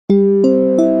Welcome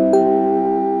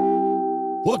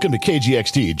to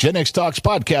KGXT, Gen X Talks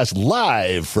podcast,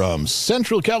 live from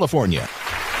Central California.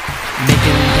 Making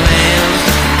plans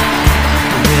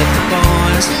with the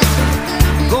boys.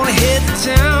 I'm gonna hit the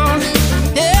town.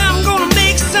 Yeah, I'm gonna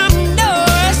make some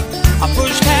noise. I'll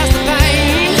push past the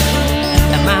pain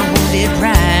and my wounded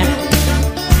pride.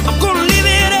 I'm gonna live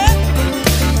it up.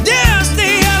 Yeah,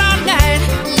 stay out all night.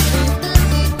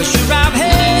 But sure, I've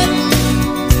had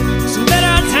some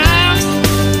better times.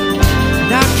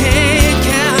 And I can't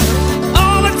count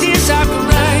all the tears I can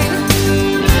write.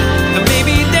 And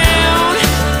maybe down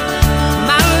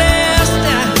my last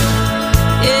night.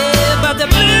 Yeah, but the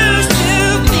blues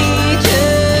took me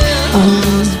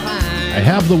just fine. I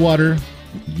have the water.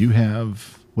 You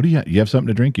have, what do you have? You have something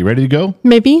to drink? You ready to go?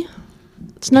 Maybe.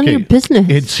 It's none of your business.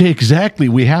 It's exactly.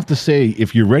 We have to say,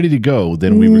 if you're ready to go,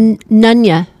 then we None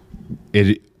ya.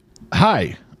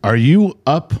 Hi, are you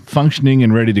up, functioning,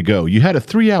 and ready to go? You had a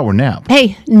 3-hour nap.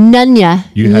 Hey, none ya.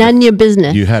 None ya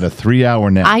business. You had a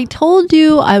 3-hour nap. I told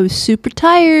you I was super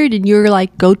tired, and you were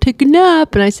like, go take a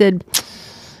nap. And I said,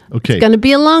 Okay. it's going to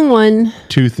be a long one.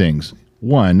 Two things.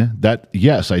 One, that,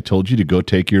 yes, I told you to go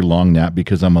take your long nap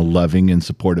because I'm a loving and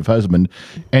supportive husband,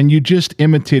 and you just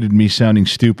imitated me sounding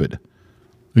stupid.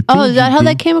 Oh, is that how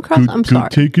that came across? I'm sorry. Go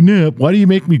take a nap. Why do you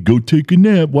make me go take a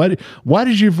nap? Why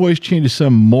does your voice change to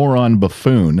some moron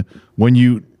buffoon when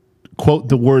you quote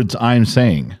the words I'm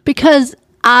saying? Because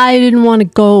I didn't want to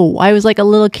go. I was like a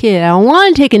little kid. I don't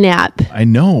want to take a nap. I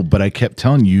know, but I kept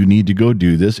telling you need to go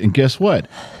do this, and guess what?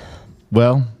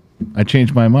 Well, I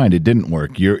changed my mind. It didn't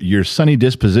work. Your sunny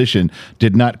disposition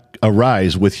did not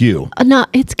arise with you. No,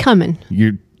 it's coming.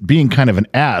 You're being kind of an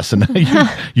ass, and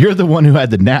you're the one who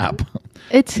had the nap.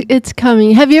 It's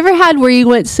coming. Have you ever had where you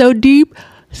went so deep?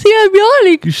 See, I'm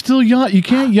yawning. You still yawn. You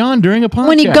can't yawn during a podcast.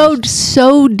 When you go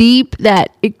so deep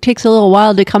that it takes a little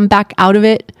while to come back out of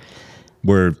it.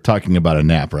 We're talking about a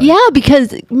nap, right? Yeah,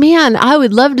 because, man, I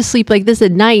would love to sleep like this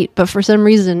at night, but for some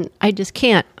reason, I just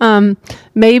can't.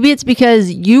 Maybe it's because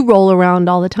you roll around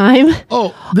all the time.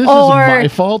 Oh, this isn't my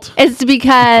fault? It's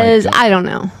because, I don't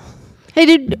know.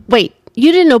 Hey, wait,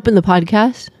 you didn't open the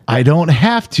podcast? I don't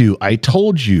have to. I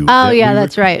told you. Oh, yeah,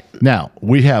 that's right. Now,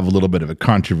 we have a little bit of a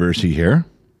controversy here.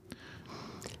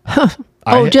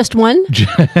 Just one?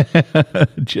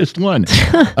 Just one.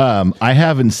 I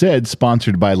haven't said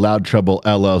sponsored by Loud Trouble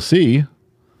LLC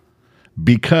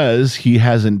because he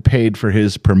hasn't paid for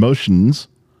his promotions.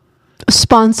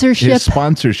 Sponsorship? His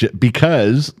sponsorship,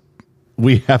 because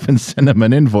we haven't sent him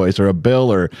an invoice or a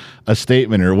bill or a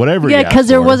statement or whatever. Yeah, because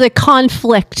there was a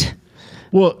conflict.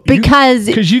 Well, because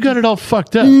you got it all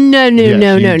fucked up. No. You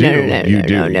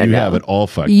have it all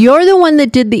fucked up. You're the one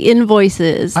that did the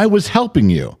invoices. I was helping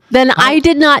you. Then I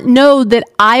did not know that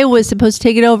I was supposed to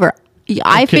take it over.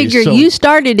 I figured you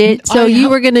started it, so you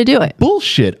were going to do it.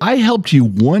 Bullshit. I helped you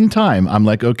one time. I'm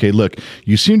like, okay, look,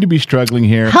 you seem to be struggling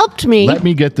here. Helped me. Let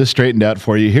me get this straightened out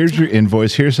for you. Here's your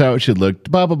invoice. Here's how it should look.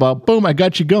 Blah, blah, blah. Boom, I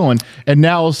got you going. And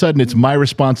now all of a sudden it's my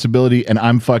responsibility and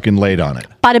I'm fucking late on it.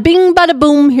 Bada bing, bada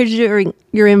boom. Here's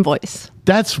your invoice.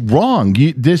 That's wrong.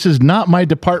 This is not my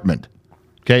department.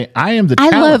 Okay? I am the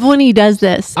talent. I love when he does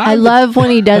this. I love when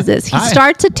he does this. He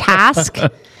starts a task.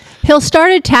 He'll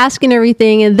start a task and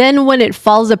everything, and then when it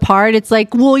falls apart, it's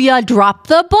like, well, you dropped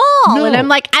the ball. No. And I'm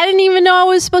like, I didn't even know I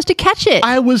was supposed to catch it.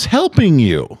 I was helping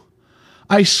you.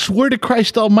 I swear to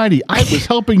Christ Almighty, I was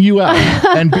helping you out.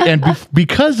 and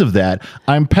because of that,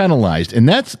 I'm penalized. And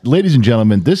that's, ladies and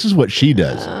gentlemen, this is what she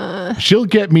does. You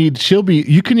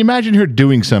can imagine her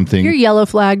doing something. You're yellow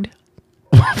flagged.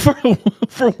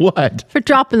 For what? For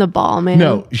dropping the ball, man.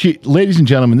 No, ladies and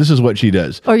gentlemen, this is what she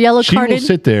does. Or yellow carded. She will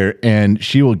sit there and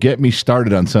she will get me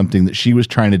started on something that she was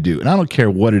trying to do. And I don't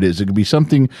care what it is. It could be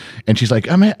something. And she's like,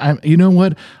 you know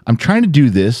what? I'm trying to do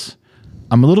this.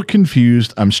 I'm a little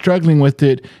confused. I'm struggling with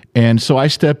it. And so I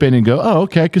step in and go, oh,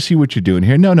 okay, I can see what you're doing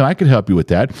here. No, I could help you with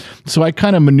that. So I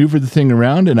kind of maneuver the thing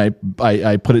around and I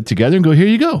put it together and go, here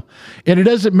you go. And it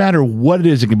doesn't matter what it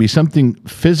is. It can be something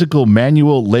physical,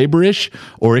 manual, laborish,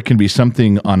 or it can be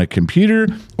something on a computer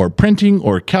or printing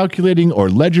or calculating or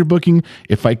ledger booking.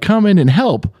 If I come in and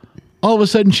help, all of a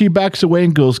sudden she backs away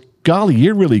and goes, golly,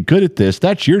 you're really good at this.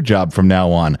 That's your job from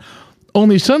now on.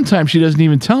 Only sometimes she doesn't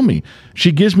even tell me.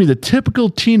 She gives me the typical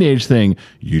teenage thing.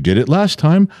 You did it last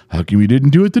time. How come you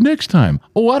didn't do it the next time?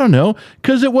 Oh, I don't know.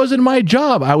 Because it wasn't my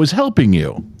job. I was helping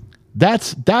you.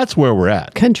 That's where we're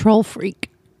at. Control freak.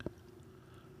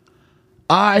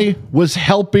 I was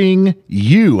helping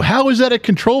you. How is that a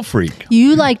control freak?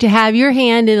 You like to have your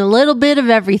hand in a little bit of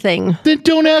everything. Then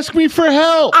don't ask me for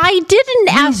help. I didn't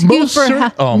ask you for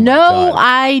help. Oh no,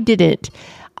 I didn't.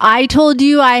 I told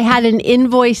you I had an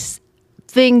invoice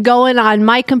thing going on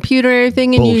my computer and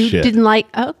everything, and Bullshit. you didn't like.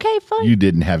 Okay, fine. You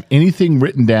didn't have anything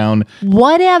written down.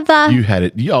 Whatever. You had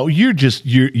it. Oh, you're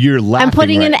laughing. I'm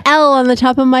putting an L on the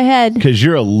top of my head. Because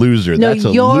you're a loser. No, That's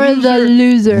a you're the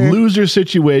loser. Loser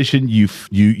situation.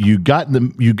 You got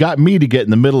me to get in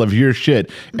the middle of your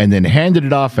shit and then handed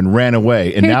it off and ran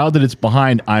away. And now that it's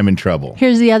behind, I'm in trouble.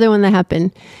 Here's the other one that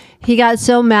happened. He got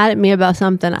so mad at me about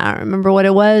something. I don't remember what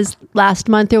it was, last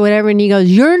month or whatever. And he goes,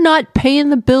 "You're not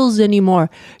paying the bills anymore.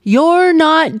 You're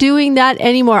not doing that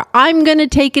anymore. I'm going to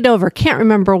take it over." Can't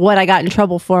remember what I got in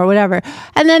trouble for or whatever.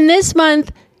 And then this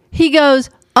month he goes,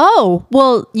 "Oh,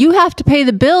 well, you have to pay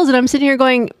the bills." And I'm sitting here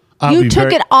going, you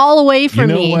took it all away from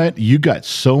me. You know what? You got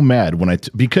so mad when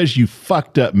because you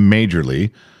fucked up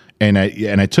majorly. And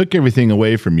I took everything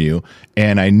away from you,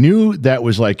 and I knew that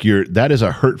was like that is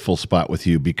a hurtful spot with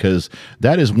you, because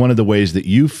that is one of the ways that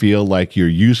you feel like you're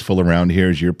useful around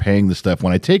here is you're paying the stuff.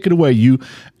 When I take it away, you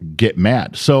get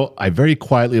mad. So I very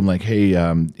quietly am like, "Hey,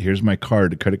 here's my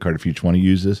credit card. If you just want to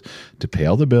use this to pay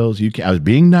all the bills, you can." I was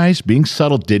being nice, being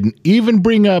subtle, didn't even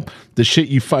bring up the shit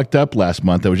you fucked up last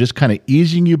month. I was just kind of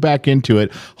easing you back into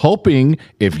it, hoping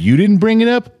if you didn't bring it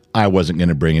up, I wasn't going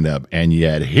to bring it up. And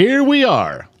yet here we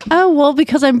are. Oh, well,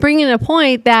 because I'm bringing a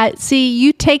point that, see,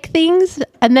 you take things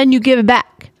and then you give it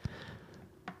back.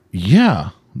 Yeah.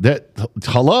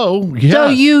 Hello. Yeah. So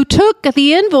you took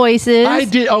the invoices. I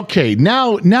did. Okay.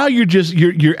 Now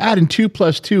you're adding 2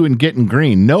 + 2 and getting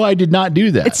green. No, I did not do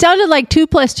that. It sounded like 2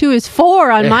 + 2 is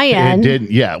 4 on my end. It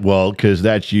didn't. Yeah. Well, because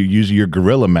that's you using your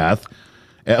gorilla math.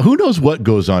 Who knows what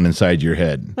goes on inside your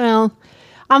head? Well,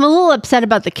 I'm a little upset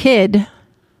about the kid.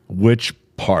 Which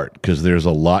part? Because there's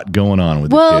a lot going on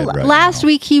with the kid right last now.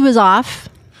 week he was off.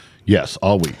 Yes,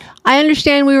 all week. I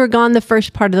understand we were gone the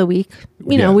first part of the week.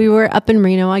 You know, we were up in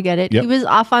Reno. I get it. Yep. He was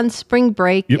off on spring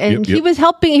break, and Yep. he was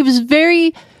helping. He was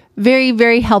very, very,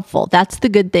 very helpful. That's the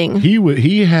good thing.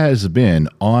 He has been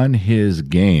on his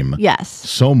game. Yes.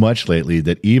 So much lately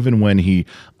that even when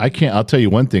I'll tell you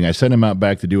one thing. I sent him out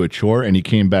back to do a chore, and he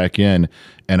came back in,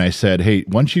 and I said, "Hey,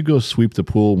 why don't you go sweep the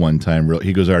pool one time?"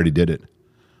 He goes, "I already did it."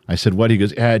 I said, "What?" He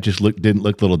goes, "It just didn't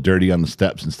look a little dirty on the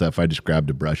steps and stuff. I just grabbed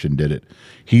a brush and did it."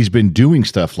 He's been doing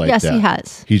stuff like that. Yes, he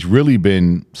has. He's really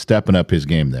been stepping up his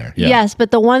game there. Yeah. Yes,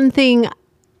 but the one thing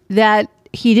that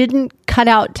he didn't cut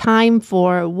out time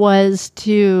for was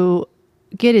to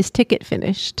get his ticket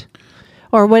finished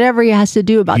or whatever he has to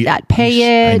do about that.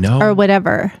 Pay it or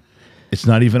whatever. It's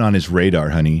not even on his radar,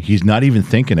 honey. He's not even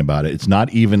thinking about it. It's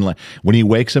not even like when he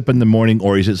wakes up in the morning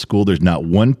or he's at school, there's not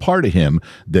one part of him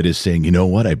that is saying, "You know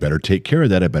what? I better take care of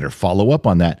that. I better follow up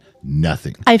on that."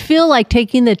 Nothing. I feel like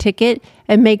taking the ticket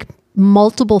and make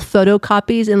multiple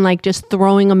photocopies and like just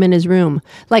throwing them in his room,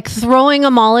 like throwing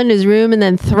them all in his room and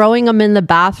then throwing them in the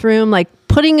bathroom, like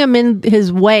putting them in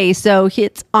his way. So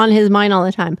it's on his mind all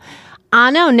the time. I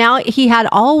know. Now he had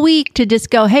all week to just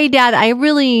go, "Hey, Dad, I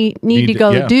really need to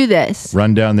go do this."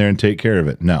 Run down there and take care of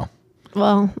it. No.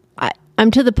 Well, I'm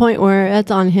to the point where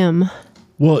that's on him.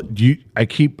 Well,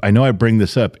 I know I bring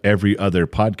this up every other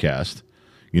podcast.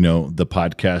 You know, the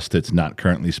podcast that's not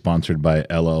currently sponsored by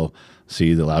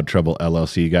LLC, the Loud Trouble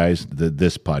LLC guys,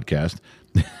 this podcast.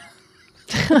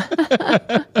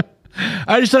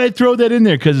 I just thought I'd throw that in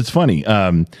there because it's funny.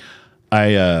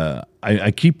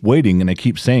 I keep waiting and I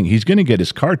keep saying he's going to get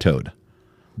his car towed.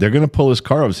 They're going to pull his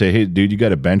car up and say, "Hey, dude, you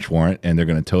got a bench warrant," and they're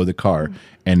going to tow the car.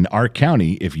 And our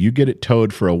county, if you get it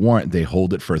towed for a warrant, they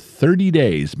hold it for 30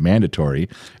 days, mandatory,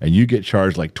 and you get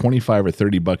charged like $25 or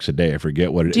 $30 a day. I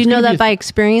forget what it is. Do you know that by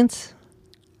experience?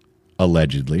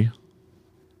 Allegedly.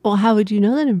 Well, how would you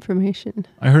know that information?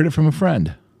 I heard it from a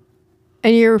friend.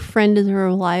 And your friend is a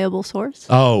reliable source?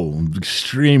 Oh,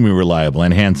 extremely reliable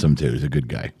and handsome, too. He's a good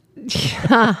guy.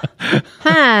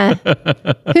 Huh.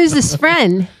 Who's this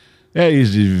friend? Yeah,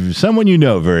 he's someone you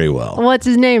know very well. What's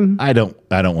his name? I don't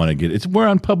want to get it. We're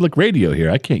on public radio here.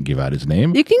 I can't give out his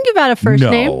name. You can give out a first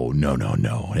name.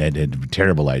 No.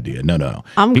 Terrible idea. No.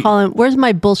 I'm calling. Where's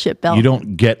my bullshit bell? You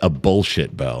don't get a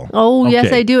bullshit bell. Oh, okay.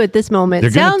 Yes, I do at this moment.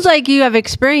 Sounds like you have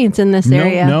experience in this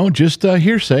area. No, just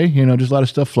hearsay. You know, just a lot of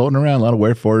stuff floating around, a lot of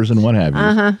wherefores and what have you.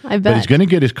 I bet. But he's going to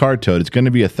get his car towed. It's going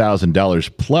to be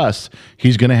 $1,000 plus.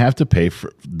 He's going to have to pay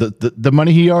for the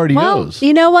money he already owes.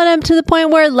 You know what? I'm to the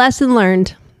point where lesson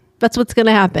learned. That's what's going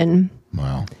to happen.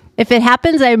 Wow. If it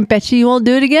happens, I bet you won't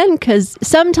do it again because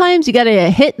sometimes you got to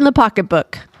hit in the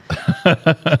pocketbook.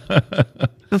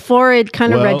 before it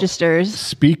kind of Well, registers.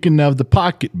 Speaking of the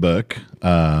pocketbook,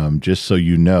 just so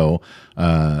you know,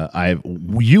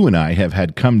 you and I have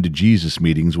had come to Jesus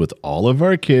meetings with all of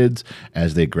our kids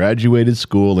as they graduated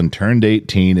school and turned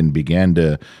 18 and began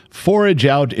to forage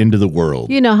out into the world.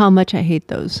 You know how much I hate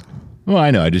those. Well, I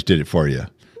know. I just did it for you.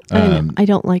 I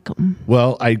don't like them.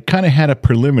 Well, I kind of had a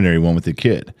preliminary one with the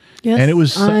kid. Yes, and it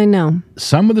was I know.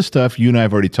 some of the stuff you and I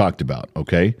have already talked about,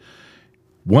 okay?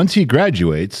 Once he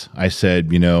graduates, I said,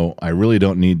 I really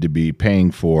don't need to be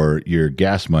paying for your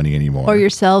gas money anymore. Or your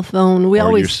cell phone. We Or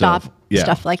always your cell- stop yeah.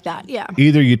 stuff like that. Yeah.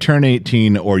 Either you turn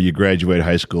 18 or you graduate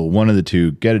high school, one of the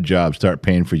two, get a job, start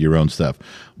paying for your own stuff.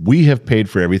 We have paid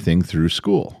for everything through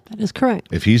school. That is correct.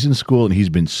 If he's in school and he's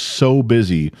been so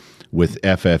busy with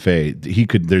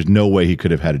FFA, there's no way he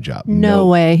could have had a job. No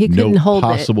way. He couldn't hold it.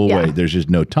 No possible Yeah. way. There's just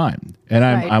no time. And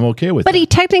Right. I'm okay with But that. he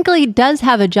technically does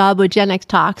have a job with Gen X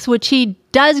Talks, which he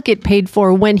does get paid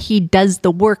for when he does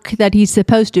the work that he's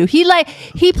supposed to. He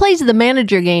plays the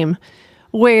manager game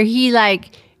where he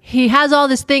has all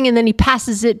this thing and then he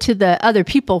passes it to the other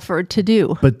people to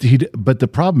do. But the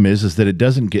problem is that it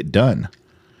doesn't get done.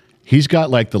 He's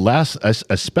got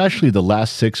especially the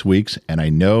last 6 weeks, and I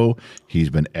know he's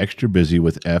been extra busy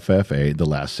with FFA the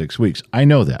last 6 weeks. I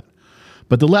know that.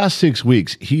 But the last 6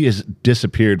 weeks, he has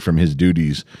disappeared from his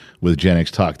duties with Gen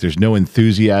X Talk. There's no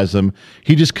enthusiasm.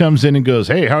 He just comes in and goes,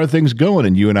 "Hey, how are things going?"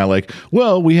 And you and I like,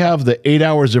 "Well, we have the 8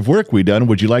 hours of work we done.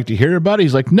 Would you like to hear about it?"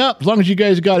 He's like, "No, as long as you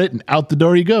guys got it." And out the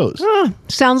door he goes.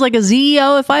 Sounds like a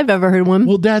CEO if I've ever heard one.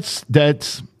 Well, that's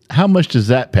how much does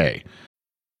that pay?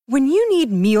 When you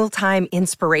need mealtime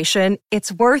inspiration, it's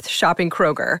worth shopping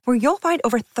Kroger, where you'll find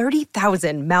over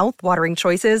 30,000 mouth-watering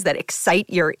choices that excite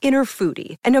your inner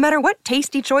foodie. And no matter what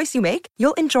tasty choice you make,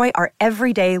 you'll enjoy our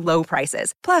everyday low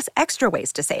prices, plus extra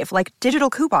ways to save, like digital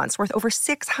coupons worth over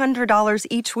 $600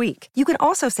 each week. You can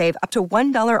also save up to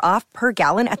 $1 off per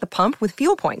gallon at the pump with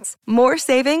fuel points. More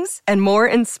savings and more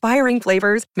inspiring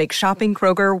flavors make shopping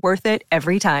Kroger worth it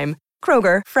every time.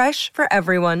 Kroger, fresh for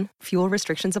everyone. Fuel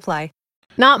restrictions apply.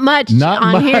 Not much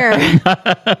here.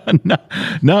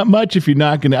 Not much if you're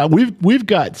not going to. We've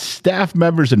got staff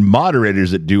members and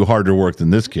moderators that do harder work than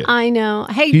this kid. I know.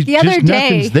 Hey, He's the other just day,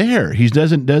 nothing's there. He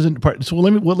doesn't part. So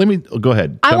let me go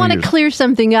ahead. I Tell me want to yours. clear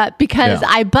something up because Yeah.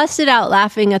 I busted out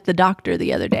laughing at the doctor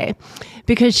the other day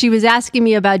because she was asking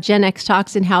me about Gen X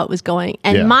Talks and how it was going.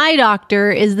 And Yeah. my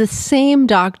doctor is the same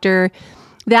doctor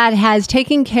that has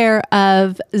taken care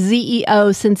of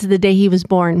ZEO since the day he was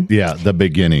born. Yeah, the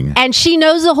beginning. And she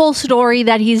knows the whole story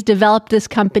that he's developed this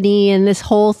company and this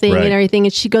whole thing Right. and everything.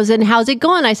 And she goes, "And how's it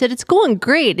going?" I said, "It's going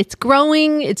great. It's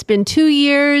growing. It's been 2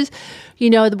 years.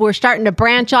 We're starting to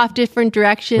branch off different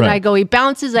direction." Right. I go, "He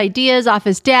bounces ideas off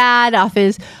his dad, off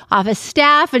his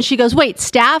staff." And she goes, "Wait,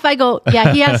 staff?" I go,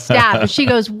 "Yeah, he has staff." And she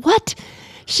goes, "What?"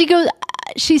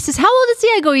 She says, "How old is he?"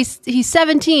 I go, he's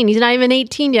 17. He's not even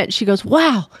 18 yet. She goes,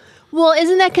 "Wow. Well,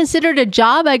 isn't that considered a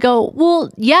job?" I go, "Well,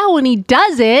 yeah, when he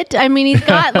does it. I mean, he's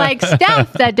got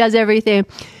staff that does everything."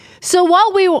 So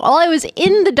while I was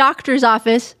in the doctor's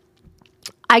office,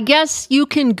 I guess you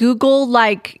can Google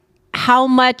how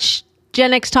much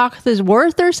Gen X Talk is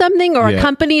worth or something, or Yeah. a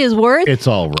company is worth. It's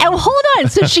all wrong. And hold on.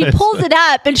 So she pulls it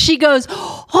up and she goes,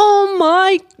 "Oh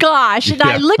my gosh." And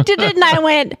I Yeah. looked at it and I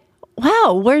went,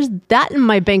 "Wow, where's that in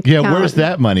my bank Yeah, account?" where's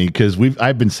that money? Because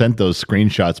I've been sent those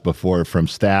screenshots before from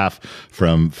staff,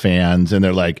 from fans, and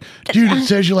they're like, "Dude, it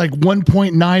says you're like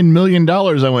 $1.9 million."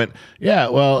 I went, "Yeah,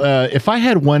 well, if I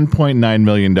had $1.9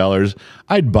 million,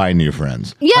 I'd buy new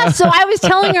friends." Yeah, so I was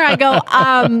telling her, I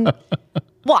go,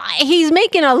 well, he's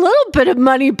making a little bit of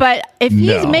money, but if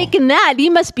he's No. making that, he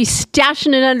must be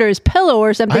stashing it under his pillow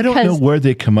or something. I don't know 'cause where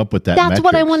they come up with that. that's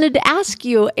what I metrics. wanted to ask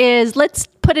you is, let's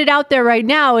put it out there right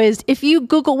now, is if you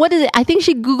Google, what is it? I think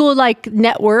she Googled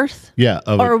net worth. Yeah,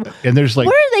 Or and there's where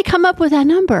do they come up with that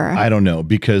number? I don't know,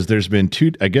 because there's been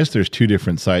two. I guess there's two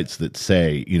different sites that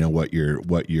say what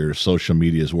your social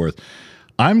media is worth.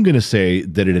 I'm going to say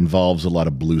that it involves a lot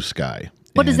of blue sky.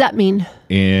 What does that mean?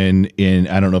 In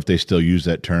I don't know if they still use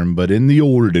that term, but in the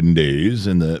olden days,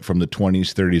 from the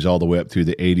 20s, 30s, all the way up through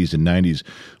the 80s and 90s,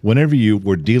 whenever you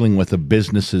were dealing with a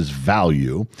business's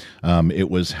value, it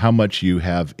was how much you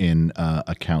have in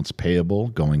accounts payable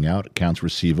going out, accounts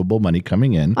receivable, money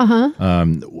coming in,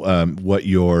 what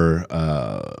your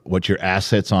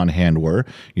assets on hand were.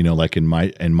 Like in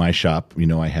my shop,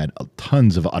 I had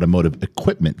tons of automotive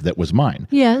equipment that was mine.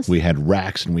 Yes. We had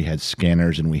racks and we had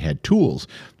scanners and we had tools.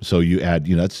 So you add,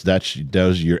 that's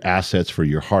those your assets for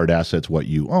your hard assets, what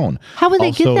you own. How would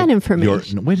they get Also, that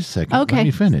information? Wait a second. Okay. Let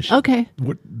me finish. Okay.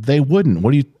 They wouldn't.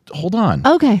 Hold on.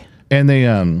 Okay. And they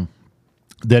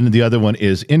Then the other one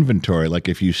is inventory. Like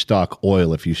if you stock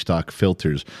oil, if you stock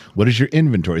filters, what is your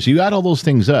inventory? So you add all those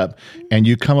things up and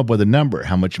you come up with a number,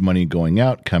 how much money going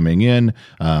out, coming in,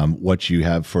 what you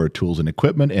have for tools and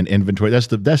equipment and inventory. That's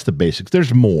the basics.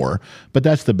 There's more, but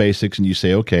that's the basics. And you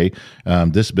say, okay,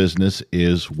 this business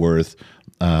is worth,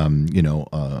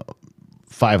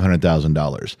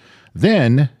 $500,000.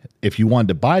 Then if you wanted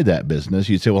to buy that business,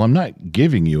 you'd say, well, I'm not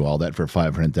giving you all that for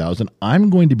 $500,000. I'm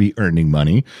going to be earning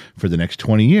money for the next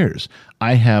 20 years.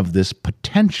 I have this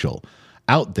potential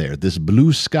out there, this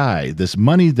blue sky, this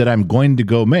money that I'm going to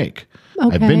go make.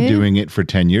 Okay. I've been doing it for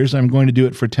 10 years. I'm going to do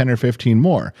it for 10 or 15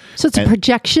 more. So it's a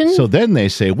projection? So then they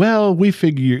say, well, we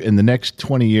figure in the next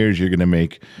 20 years, you're going to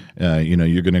make,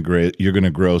 you're going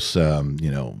to gross,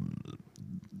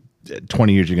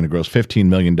 20 years, you're going to gross $15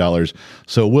 million.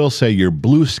 So we'll say your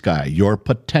blue sky, your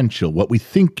potential, what we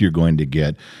think you're going to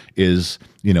get is,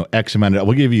 X amount of,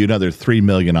 we'll give you another 3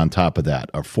 million on top of that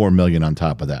or 4 million on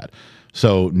top of that.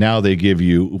 So now they give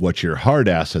you what your hard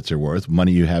assets are worth,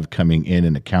 money you have coming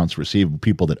in accounts receivable,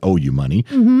 people that owe you money,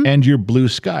 and your blue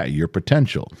sky, your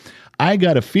potential. I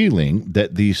got a feeling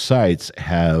that these sites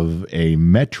have a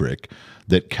metric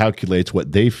that calculates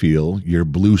what they feel your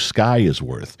blue sky is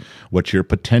worth, what your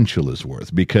potential is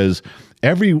worth. Because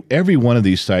every one of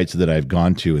these sites that I've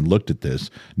gone to and looked at this,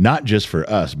 not just for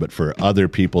us, but for other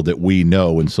people that we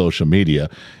know in social media,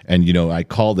 and I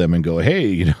call them and go,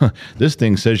 hey, this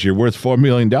thing says you're worth $4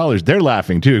 million. They're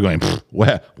laughing too, going,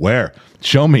 where?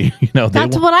 Show me.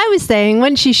 That's what I was saying.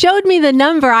 When she showed me the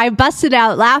number, I busted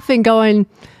out laughing, going,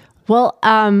 well,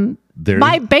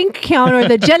 my bank account or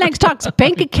the Gen X Talks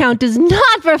bank account does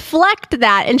not reflect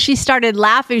that. And she started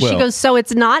laughing. She goes, so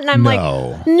it's not? And I'm like,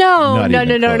 no.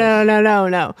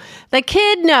 The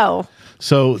kid, no.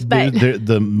 So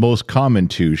the most common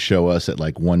two show us at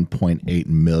like $1.8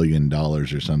 million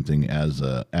or something as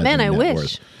a net wish.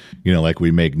 worth. Like we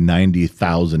make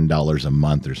 $90,000 a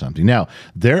month or something. Now,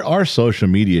 there are social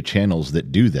media channels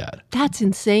that do that. That's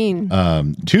insane.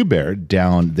 Two Bear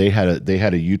down, they had a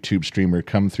YouTube streamer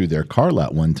come through their car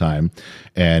lot one time,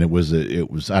 and it was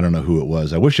I don't know who it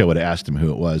was. I wish I would have asked him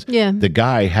who it was. Yeah. The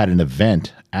guy had an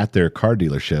event at their car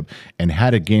dealership and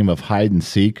had a game of hide and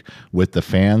seek with the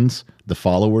fans, the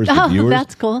followers, the viewers.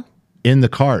 That's cool. In the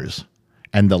cars.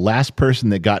 And the last person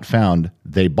that got found,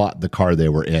 they bought the car they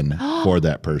were in for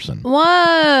that person.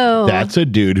 Whoa. That's a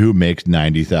dude who makes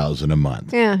 $90,000 a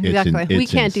month. Yeah, exactly. We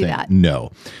can't do that.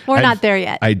 No. We're not there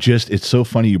yet. It's so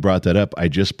funny you brought that up. I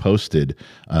just posted,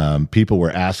 people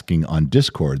were asking on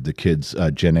Discord, the kids,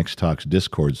 Gen X Talks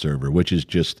Discord server, which is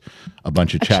just a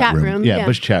bunch of chat rooms. Yeah, a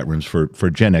bunch of chat rooms for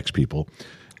Gen X people.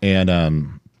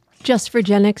 And, just for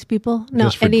Gen X people?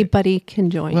 No, anybody can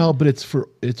join. Well, but it's for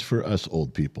us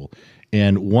old people.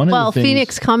 And one of the things,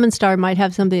 Phoenix Common Star might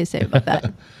have something to say about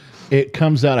that. It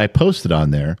comes out, I posted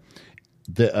on there,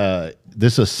 this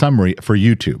is a summary for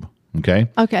YouTube, okay?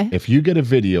 Okay. If you get a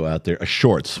video out there,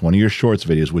 one of your shorts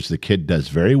videos, which the kid does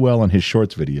very well on his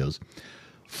shorts videos,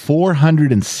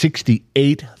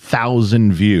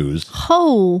 468,000 views,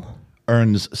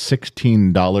 earns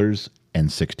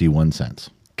 $16.61.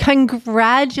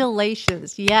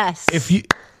 Congratulations. Yes.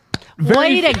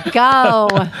 Way to go.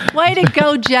 Way to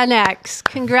go, Gen X.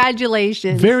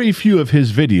 Congratulations. Very few of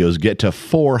his videos get to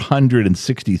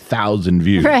 460,000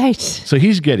 views. Right. So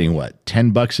he's getting what,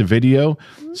 $10 a video?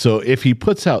 So if he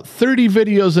puts out 30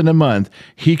 videos in a month,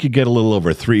 he could get a little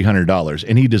over $300,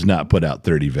 and he does not put out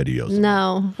 30 videos.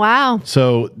 No. Wow.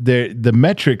 So the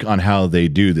metric on how they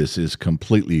do this is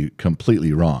completely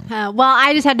wrong. Well,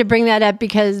 I just had to bring that up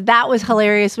because that was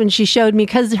hilarious when she showed me,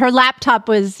 because her laptop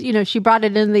was, she brought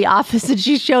it into the office and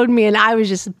she showed me, and I was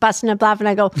just busting up laughing.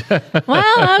 I go,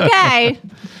 well, okay.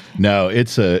 No,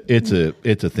 it's a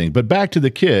thing. But back to the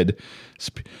kid.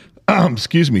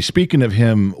 Excuse me. Speaking of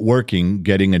him working,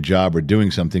 getting a job, or doing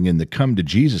something, in the Come to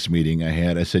Jesus meeting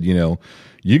I said, you're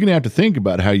going to have to think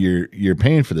about how you're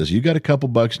paying for this. You got a couple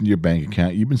bucks in your bank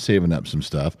account. You've been saving up some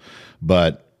stuff,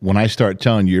 but when I start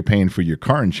telling you're paying for your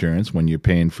car insurance, when you're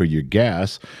paying for your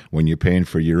gas, when you're paying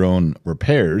for your own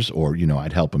repairs, or,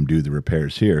 I'd help him do the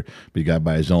repairs here, but you got to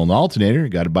buy his own alternator, you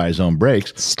got to buy his own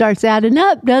brakes. Starts adding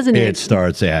up, doesn't it? It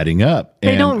starts adding up.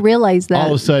 They don't realize that. All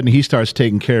of a sudden, he starts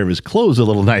taking care of his clothes a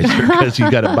little nicer because he's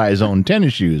got to buy his own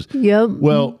tennis shoes. Yep.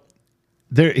 Well,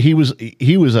 he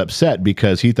was upset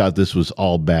because he thought this was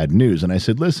all bad news. And I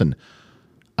said, listen,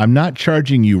 I'm not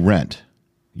charging you rent.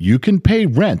 You can pay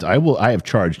rent. I have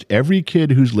charged every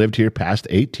kid who's lived here past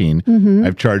 18. Mm-hmm.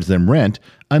 I've charged them rent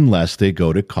unless they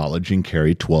go to college and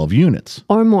carry 12 units.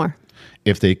 Or more.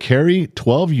 If they carry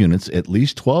 12 units, at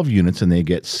least 12 units, and they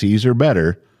get C's or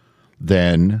better,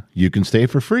 then you can stay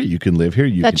for free. You can live here.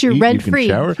 That's can your eat, rent you can free.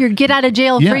 shower. Your get out of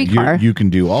jail free car. You can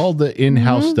do all the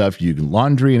in-house stuff. You can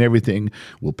laundry and everything.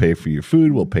 We'll pay for your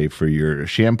food. We'll pay for your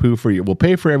shampoo we'll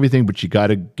pay for everything, but you got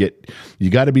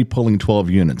to be pulling 12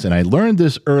 units. And I learned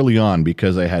this early on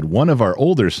because I had one of our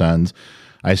older sons.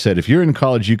 I said, if you're in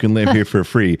college, you can live here for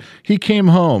free. He came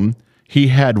home. He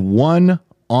had one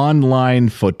online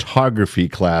photography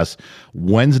class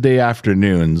Wednesday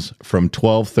afternoons from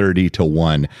 12:30 to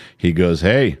 1. He goes,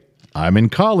 hey, I'm in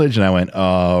college. And I went,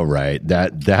 oh, right.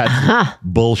 That's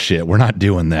bullshit. We're not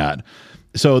doing that.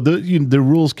 So the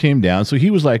rules came down. So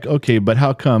he was like, okay, but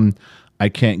how come I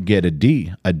can't get a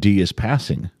D? A D is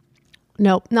passing.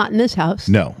 Nope, not in this house.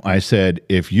 No, I said,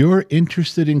 if you're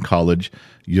interested in college,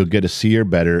 you'll get a C or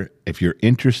better. If you're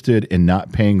interested in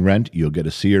not paying rent, you'll get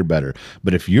a C or better.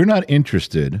 But if you're not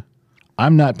interested,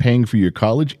 I'm not paying for your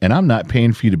college and I'm not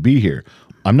paying for you to be here.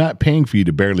 I'm not paying for you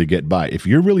to barely get by. If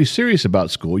you're really serious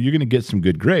about school, you're going to get some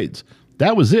good grades.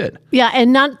 That was it. Yeah,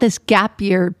 and not this gap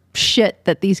year shit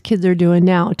that these kids are doing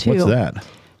now, too. What's that?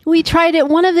 We tried it.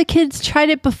 One of the kids tried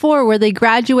it before where they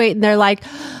graduate and they're like,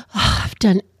 I've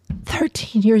done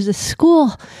 13 years of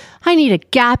school. I need a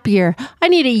gap year. I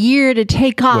need a year to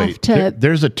take off. Wait,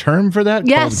 there's a term for that?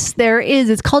 Yes, there is.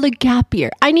 It's called a gap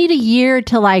year. I need a year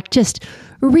to just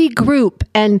regroup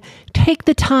and take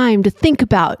the time to think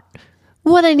about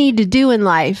what I need to do in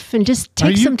life and just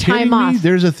take some time off.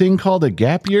 There's a thing called a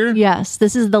gap year? Yes,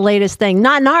 this is the latest thing.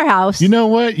 Not in our house. You know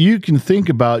what? You can think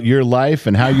about your life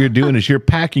and how you're doing as you're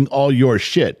packing all your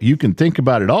shit. You can think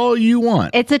about it all you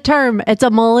want. It's a term. It's a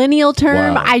millennial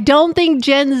term. Wow. I don't think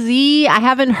Gen Z, I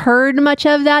haven't heard much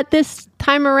of that this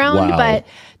time around, wow.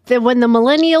 But when the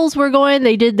millennials were going,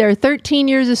 they did their 13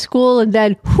 years of school and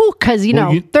then, because,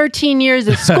 13 years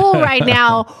of school right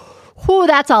now,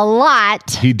 that's a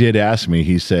lot. He did ask me,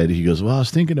 he goes, well, I was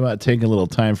thinking about taking a little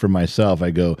time for myself.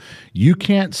 I go, you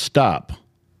can't stop.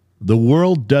 The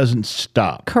world doesn't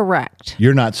stop. Correct.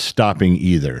 You're not stopping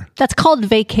either. That's called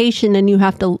vacation and you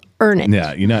have to earn it.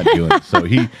 Yeah, you're not doing it. So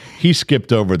he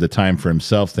skipped over the time for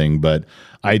himself thing, but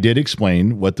I did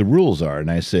explain what the rules are.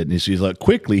 And I said, and he's like,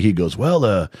 quickly, he goes,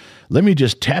 well, let me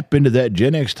just tap into that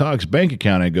Gen X Talks bank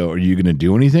account. I go, are you going to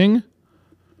do anything?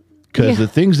 Because the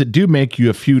things that do make you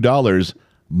a few dollars,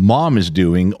 mom is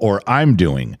doing or I'm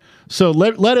doing. So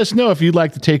let us know if you'd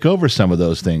like to take over some of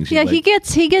those things. Yeah, he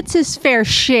gets his fair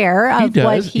share of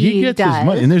what he gets does. His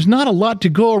money. And there's not a lot to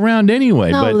go around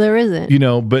anyway. No, but, there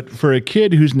isn't. But for a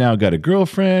kid who's now got a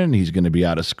girlfriend, he's going to be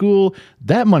out of school,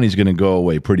 that money's going to go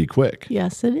away pretty quick.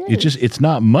 Yes, it is. It's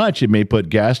not much. It may put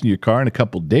gas in your car and a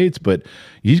couple dates, but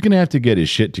he's going to have to get his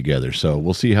shit together. So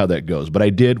we'll see how that goes. But I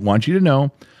did want you to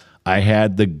know, I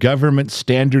had the government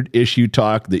standard issue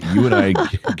talk that you and I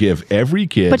give every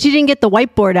kid. But you didn't get the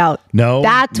whiteboard out. No.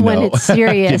 That's when it's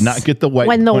serious. I did not get the whiteboard.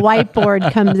 When the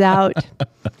whiteboard comes out.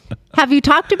 Have you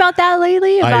talked about that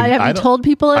lately? Have you told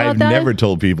people about that? I've never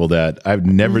told people that.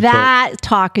 That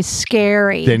talk is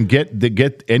scary. Then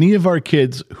get any of our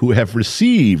kids who have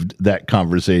received that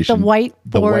conversation. The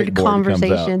whiteboard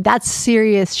conversation. That's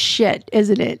serious shit,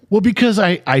 isn't it? Well, because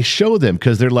I show them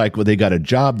because they're like, well, they got a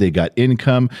job, they got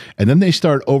income, and then they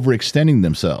start overextending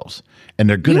themselves. And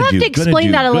they're going to do. You have to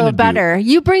explain that a little better.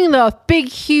 You bring the big,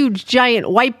 huge, giant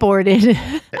whiteboard in.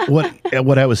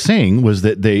 What I was saying was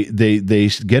that they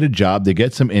get a job, they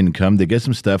get some income, they get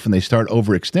some stuff, and they start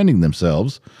overextending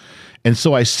themselves. And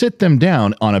so I sit them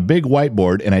down on a big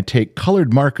whiteboard and I take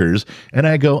colored markers and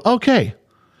I go, okay,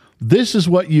 this is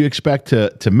what you expect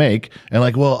to make. And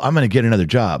like, well, I'm going to get another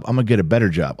job. I'm going to get a better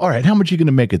job. All right, how much are you going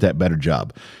to make at that better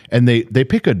job? And they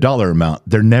pick a dollar amount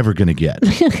they're never going to get.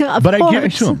 But I give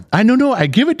it to them. I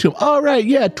give it to them. All right,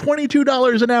 yeah,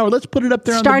 $22 an hour. Let's put it up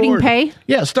there on the board. Starting pay?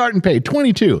 Yeah, starting pay,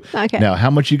 22. Okay. Now,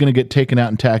 how much are you going to get taken out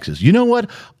in taxes? You know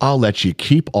what? I'll let you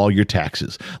keep all your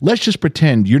taxes. Let's just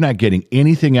pretend you're not getting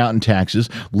anything out in taxes.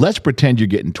 Let's pretend you're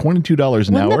getting $22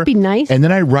 an hour. Wouldn't that be nice? And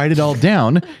then I write it all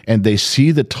down, and they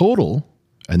see the total.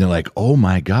 And they're like, oh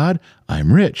my God,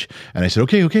 I'm rich. And I said,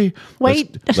 okay.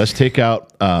 Wait. Let's take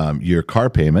out your car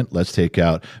payment. Let's take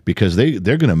out, because they're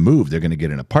going to move. They're going to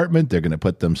get an apartment. They're going to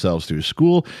put themselves through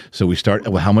school. So we start,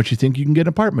 well, how much you think you can get an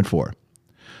apartment for?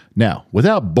 Now,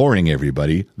 without boring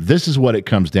everybody, this is what it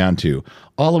comes down to.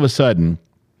 All of a sudden,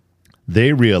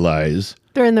 they realize.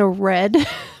 They're in the red,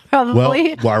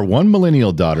 probably. Well, our one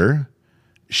millennial daughter,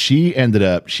 she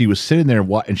was sitting there,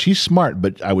 and she's smart,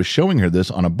 but I was showing her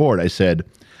this on a board. I said,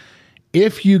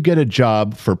 if you get a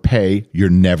job for pay you're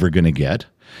never going to get,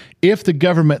 if the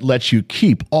government lets you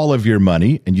keep all of your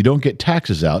money and you don't get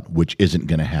taxes out, which isn't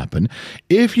going to happen,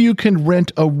 if you can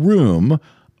rent a room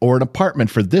or an apartment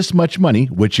for this much money,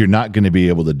 which you're not going to be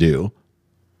able to do,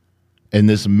 in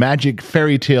this magic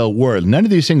fairy tale world. None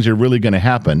of these things are really going to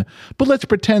happen, but let's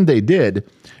pretend they did.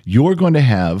 You're going to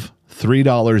have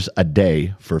 $3 a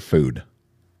day for food.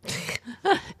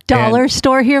 Dollar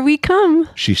store, here we come.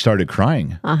 She started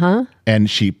crying. And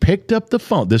she picked up the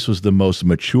phone. This was the most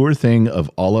mature thing of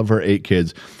all of her 8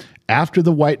 kids. After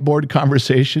the whiteboard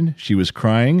conversation, she was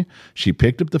crying. She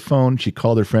picked up the phone. She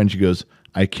called her friend. She goes,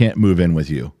 I can't move in with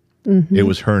you. It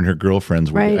was her and her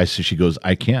girlfriends. Right. She goes,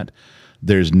 I can't.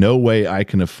 There's no way I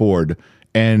can afford.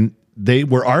 And they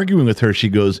were arguing with her. She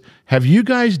goes, have you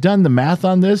guys done the math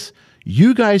on this?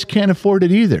 You guys can't afford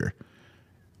it either.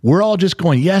 We're all just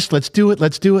going, yes, let's do it.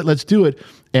 Let's do it. Let's do it.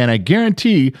 And I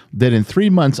guarantee that in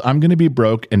 3 months, I'm going to be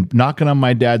broke and knocking on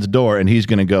my dad's door. And he's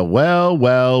going to go, well,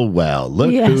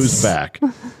 look who's back.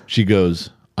 She goes,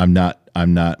 I'm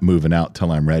not moving out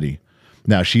till I'm ready.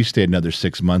 Now, she stayed another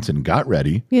 6 months and got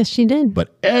ready. Yes, she did.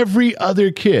 But every other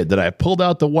kid that I pulled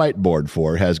out the whiteboard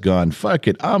for has gone, fuck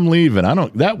it, I'm leaving.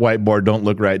 That whiteboard don't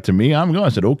look right to me. I'm going. I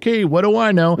said, okay, what do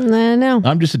I know? I know.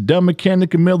 I'm just a dumb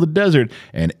mechanic in the middle of the desert.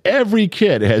 And every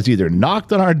kid has either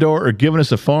knocked on our door or given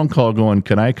us a phone call going,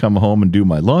 can I come home and do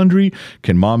my laundry?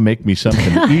 Can mom make me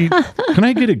something to eat? Can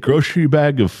I get a grocery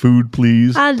bag of food,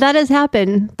 please? That has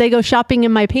happened. They go shopping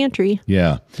in my pantry.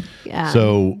 Yeah.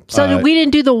 So we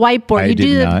didn't do the whiteboard.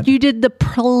 You did the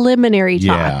preliminary talk.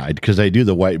 Yeah, because I do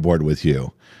the whiteboard with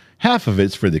you. Half of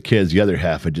it's for the kids. The other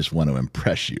half, I just want to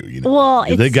impress you. Well,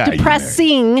 the it's guy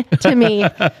depressing to me.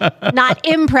 Not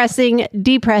impressing,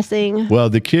 depressing. Well,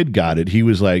 the kid got it. He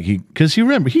was like, because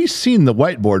remember, he's seen the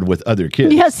whiteboard with other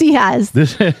kids. Yes, he has.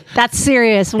 That's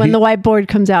serious when the whiteboard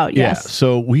comes out. Yes. Yeah.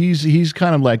 So he's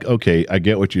kind of like, okay, I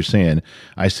get what you're saying.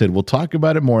 I said, we'll talk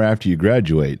about it more after you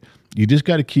graduate. You just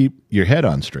got to keep your head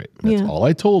on straight. That's all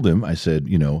I told him. I said,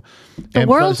 the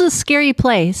world's a scary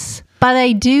place, but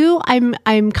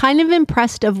I'm kind of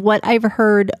impressed of what I've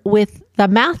heard with the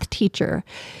math teacher.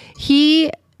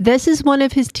 This is one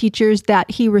of his teachers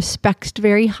that he respects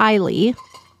very highly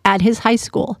at his high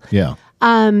school. Yeah.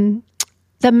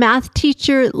 The math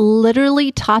teacher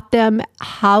literally taught them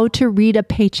how to read a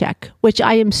paycheck, which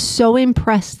I am so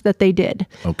impressed that they did.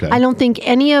 Okay. I don't think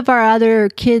any of our other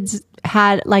kids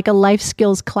had like a life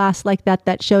skills class like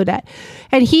that showed that.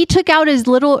 And he took out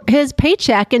his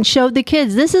paycheck and showed the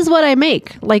kids, this is what I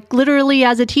make, like literally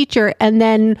as a teacher, and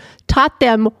then taught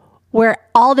them where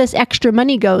all this extra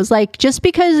money goes. Like just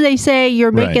because they say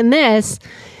you're making this,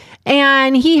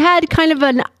 and he had kind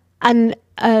of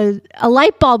a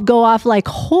light bulb go off like,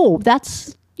 oh,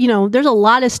 that's, there's a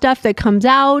lot of stuff that comes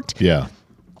out. Yeah.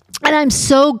 And I'm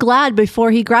so glad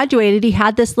before he graduated, he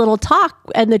had this little talk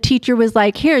and the teacher was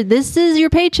like, here, this is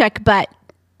your paycheck, but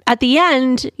at the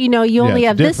end, you only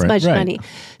have this much money.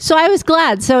 So I was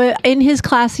glad. So in his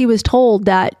class, he was told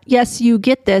that, yes, you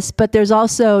get this, but there's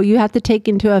also, you have to take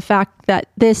into effect that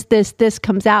this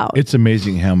comes out. It's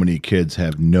amazing how many kids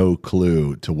have no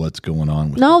clue to what's going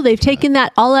on. They've taken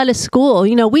that all out of school.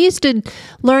 We used to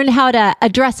learn how to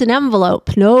address an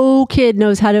envelope. No kid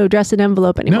knows how to address an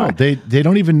envelope anymore. No, they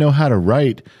don't even know how to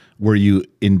write where you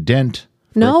indent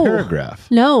a paragraph.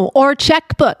 No, or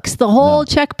checkbooks. The whole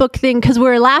checkbook thing, because we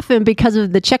were laughing because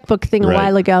of the checkbook thing a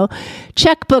while ago.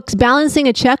 Checkbooks, balancing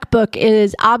a checkbook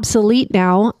is obsolete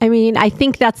now. I mean, I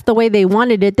think that's the way they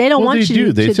wanted it. They don't want you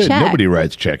to They said check. Nobody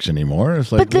writes checks anymore.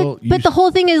 It's like, but the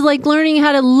whole thing is like learning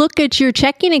how to look at your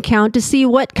checking account to see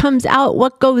what comes out,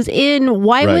 what goes in.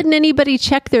 Why wouldn't anybody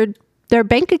check their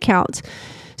bank accounts?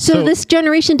 So this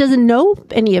generation doesn't know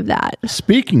any of that.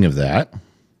 Speaking of that,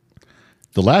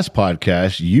 the last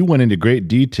podcast, you went into great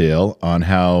detail on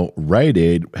how Rite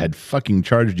Aid had fucking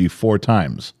charged you 4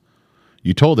 times.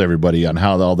 You told everybody on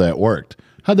how all that worked.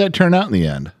 How'd that turn out in the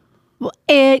end? Well,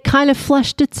 it kind of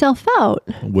flushed itself out.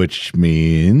 Which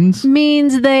means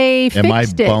they fixed it. Am I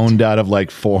boned out of like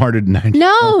 $490?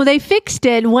 No, they fixed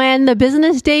it. When the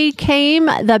business day came,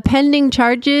 the pending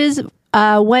charges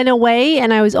went away,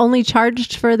 and I was only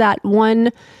charged for that one.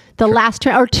 The last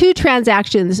or 2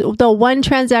 transactions, the one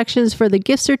transactions for the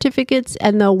gift certificates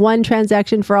and the one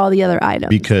transaction for all the other items.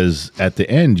 Because at the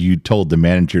end, you told the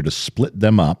manager to split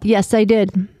them up. Yes, I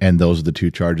did. And those are the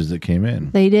 2 charges that came in.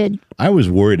 They did. I was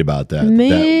worried about that.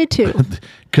 Me too.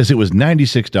 Because it was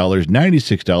 $96,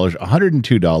 $96,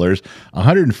 $102,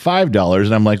 $105.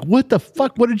 And I'm like, what the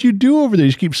fuck? What did you do over there?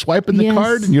 You just keep swiping the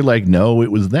card? And you're like, no,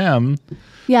 it was them.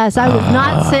 Yes, I was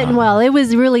not sitting well. It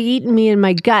was really eating me in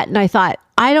my gut. And I thought,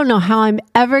 I don't know how I'm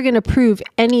ever going to prove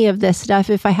any of this stuff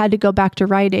if I had to go back to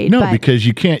Rite Aid. No, because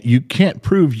you can't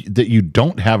prove that you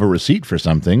don't have a receipt for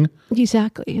something.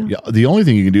 Exactly. Yeah, the only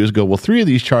thing you can do is go, well, 3 of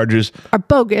these charges are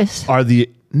bogus. Are the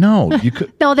No, you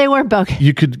could. No, they weren't bogus.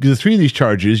 You could, the three of these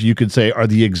charges, you could say, are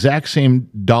the exact same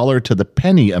dollar to the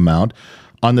penny amount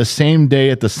on the same day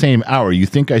at the same hour. You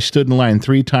think I stood in line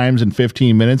 3 times in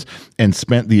 15 minutes and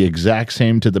spent the exact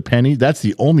same to the penny? That's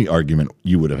the only argument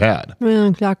you would have had. Yeah,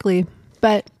 exactly.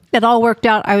 But it all worked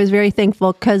out. I was very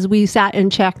thankful because we sat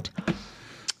and checked.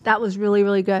 That was really,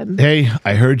 really good. Hey,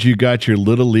 I heard you got your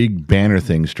Little League banner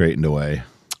thing straightened away.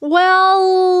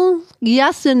 Well,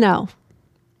 yes and no.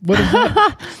 What is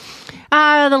that?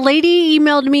 The lady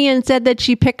emailed me and said that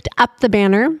she picked up the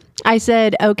banner. I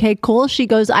said, okay, cool. She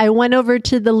goes, I went over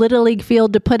to the Little League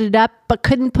field to put it up, but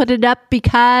couldn't put it up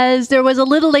because there was a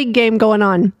Little League game going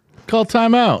on. Call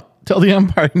timeout. Tell the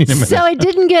umpire you need a minute. So it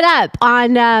didn't get up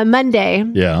on Monday.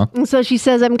 Yeah. And so she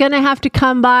says, I'm going to have to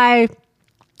come by,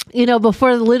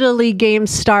 before the Little League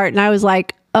games start. And I was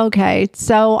like, okay.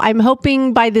 So I'm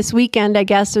hoping by this weekend, I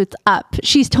guess it's up.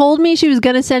 She's told me she was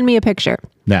going to send me a picture.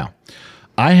 Now,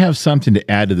 I have something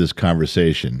to add to this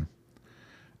conversation.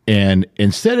 And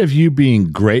instead of you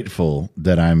being grateful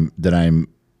that I'm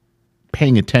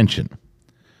paying attention,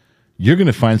 you're going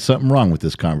to find something wrong with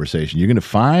this conversation. You're going to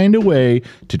find a way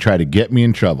to try to get me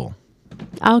in trouble.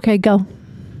 Okay, go.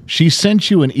 She sent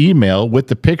you an email with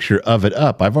the picture of it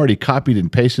up. I've already copied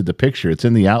and pasted the picture. It's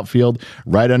in the outfield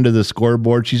right under the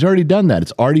scoreboard. She's already done that.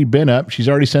 It's already been up. She's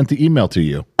already sent the email to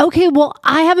you. Okay, well,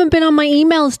 I haven't been on my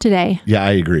emails today. Yeah,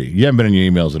 I agree. You haven't been on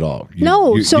your emails at all.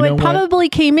 So it probably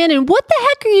came in. And what the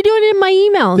heck are you doing in my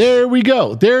emails? There we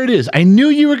go. There it is. I knew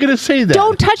you were going to say that.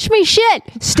 Don't touch me, shit.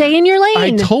 Stay in your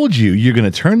lane. I told you you're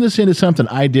going to turn this into something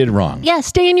I did wrong. Yeah,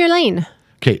 stay in your lane.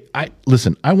 Okay,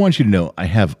 listen, I want you to know I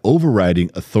have overriding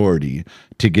authority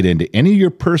to get into any of your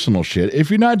personal shit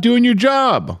if you're not doing your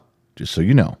job. Just so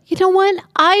you know. You know what?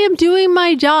 I am doing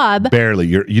my job. Barely.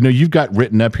 You've got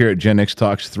written up here at Gen X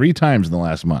Talks 3 times in the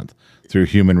last month through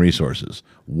Human Resources.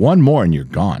 One more and you're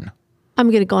gone.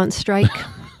 I'm going to go on strike.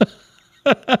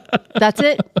 That's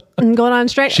it. I'm going on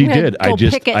strike. She did.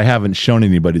 I haven't shown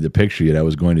anybody the picture yet. I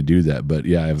was going to do that, but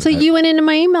yeah. So you went into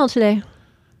my email today.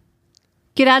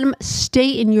 Get out of stay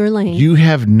in your lane. You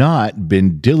have not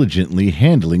been diligently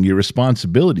handling your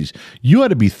responsibilities. You ought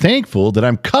to be thankful that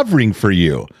I'm covering for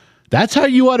you. That's how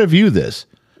you ought to view this.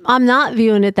 I'm not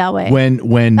viewing it that way.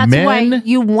 When That's men, why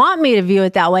you want me to view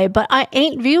it that way, but I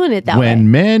ain't viewing it that way.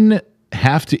 When men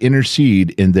have to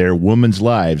intercede in their women's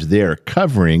lives, they are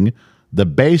covering the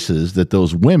bases that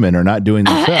those women are not doing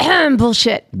themselves.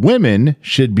 Bullshit. Women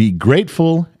should be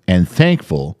grateful and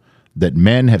thankful that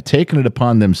men have taken it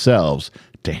upon themselves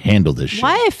to handle this shit.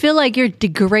 Why I feel like you're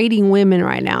degrading women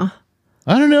right now?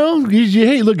 I don't know.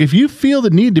 Hey, look, if you feel the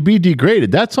need to be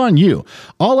degraded, that's on you.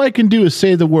 All I can do is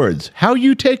say the words. How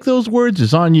you take those words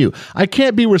is on you. I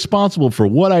can't be responsible for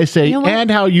what I say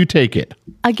and how you take it.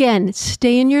 Again,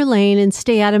 stay in your lane and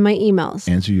stay out of my emails.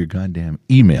 Answer your goddamn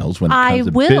emails when it comes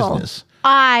to business.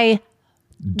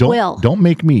 Don't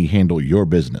make me handle your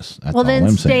business. That's all then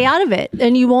I'm stay saying. out of it,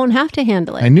 and you won't have to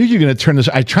handle it. I knew you were going to turn this.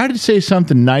 I tried to say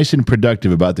something nice and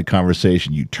productive about the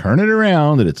conversation. You turn it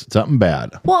around that it's something bad.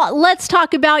 Well, let's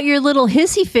talk about your little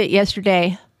hissy fit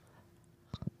yesterday.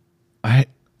 I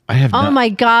have not. Oh my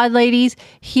God, ladies.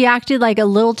 He acted like a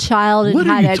little child and What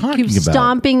are you talking keep about?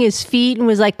 stomping his feet and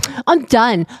was like, I'm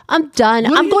done. I'm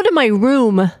going to my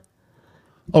room.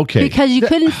 Okay. Because you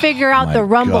couldn't figure out the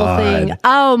rumble thing.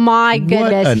 Oh my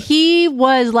goodness. He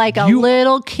was like a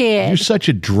little kid. You're such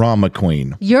a drama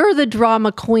queen. You're the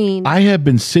drama queen. I have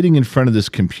been sitting in front of this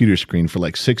computer screen for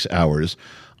like 6 hours.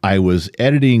 I was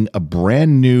editing a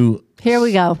brand new Here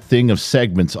we go. thing of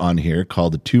segments on here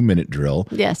called the 2-minute drill.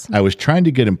 Yes. I was trying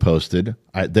to get him posted.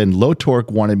 Then Low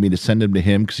Torque wanted me to send him to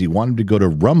him because he wanted to go to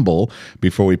Rumble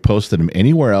before we posted him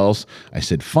anywhere else. I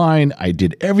said, fine. I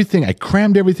did everything. I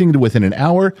crammed everything to within an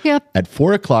hour. Yep. At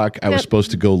 4 o'clock, I was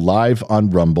supposed to go live on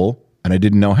Rumble, and I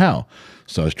didn't know how.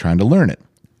 So I was trying to learn it.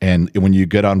 And when you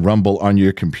get on Rumble on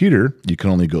your computer, you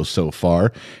can only go so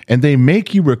far. And they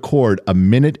make you record a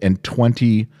 1 and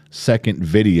 20-second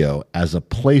video as a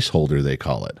placeholder, they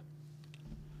call it.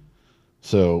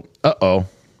 So,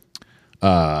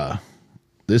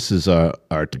 this is our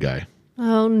art guy.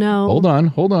 Oh no.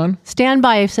 Hold on. Stand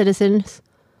by, citizens.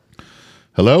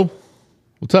 Hello?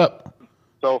 What's up?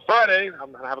 So Friday,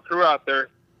 I'm going to have a crew out there,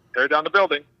 tear down the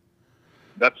building.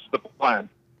 That's the plan.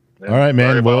 And All right, man.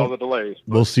 sorry about Well, all the delays.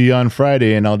 we'll see you on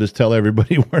Friday, and I'll just tell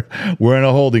everybody we're in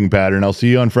a holding pattern. I'll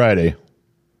see you on Friday.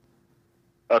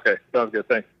 Okay, sounds good.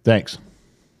 Thanks. Thanks.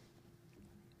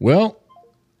 Well,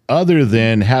 other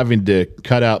than having to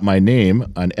cut out my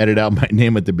name and edit out my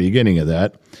name at the beginning of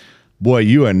that, Boy,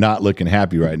 you are not looking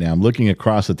happy right now. I'm looking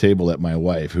across the table at my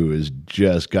wife, who has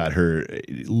just got her,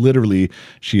 literally,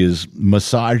 she is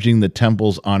massaging the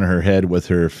temples on her head with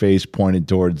her face pointed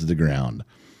towards the ground.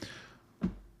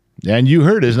 And you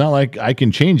heard it. It's not like I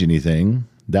can change anything.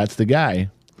 That's the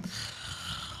guy.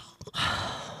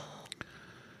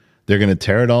 They're going to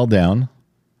tear it all down.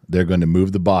 They're going to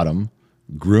move the bottom,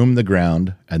 groom the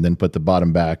ground, and then put the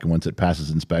bottom back. And once it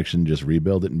passes inspection, just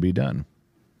rebuild it and be done.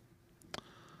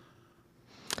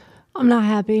 I'm not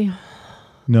happy.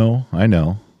 No, I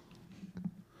know.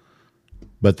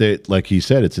 But they, like he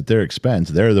said, it's at their expense.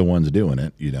 They're the ones doing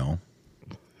it, you know.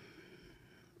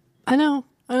 I know.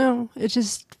 It's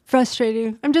just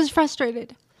frustrating. I'm just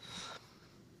frustrated.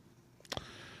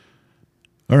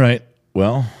 All right.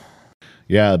 Well,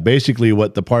 yeah, basically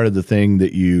what the part of the thing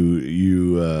that you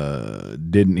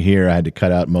didn't hear, I had to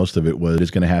cut out most of it, was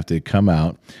it's going to have to come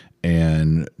out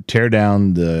and tear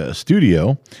down the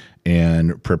studio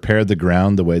and prepare the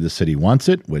ground the way the city wants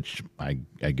it, which I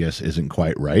guess isn't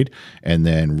quite right, and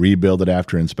then rebuild it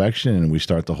after inspection, and we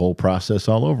start the whole process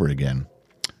all over again.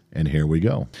 And here we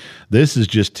go. This is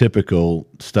just typical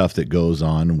stuff that goes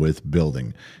on with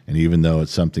building. And even though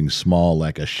it's something small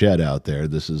like a shed out there,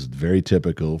 this is very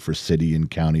typical for city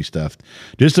and county stuff.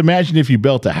 Just imagine if you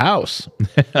built a house,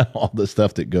 all the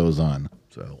stuff that goes on.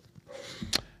 So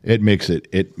it makes it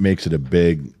a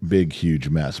big, huge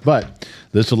mess. But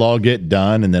this will all get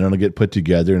done, and then it'll get put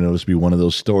together, and it'll just be one of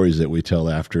those stories that we tell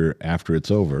after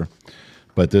it's over.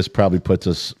 But this probably puts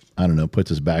us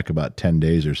back about 10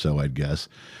 days or so, I'd guess.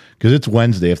 Because it's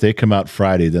Wednesday. If they come out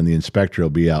Friday, then the inspector will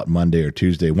be out Monday or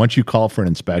Tuesday. Once you call for an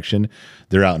inspection,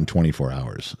 they're out in 24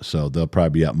 hours. So they'll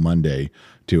probably be out Monday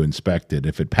to inspect it.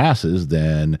 If it passes,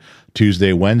 then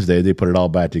Tuesday, Wednesday, they put it all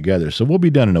back together. So we'll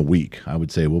be done in a week. I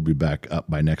would say we'll be back up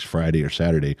by next Friday or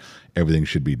Saturday. Everything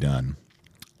should be done.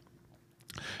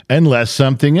 Unless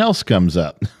something else comes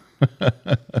up.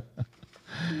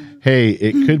 Hey,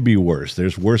 it could be worse.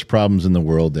 There's worse problems in the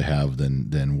world to have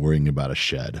than worrying about a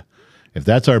shed. If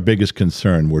that's our biggest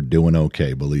concern, we're doing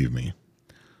okay, believe me.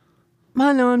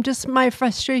 I know, my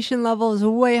frustration level is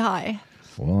way high.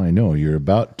 Well, I know. You're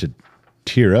about to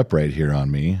tear up right here on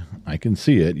me. I can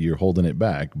see it. You're holding it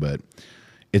back, but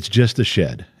it's just a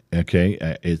shed,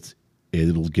 okay?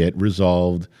 It'll get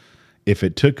resolved. If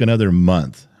it took another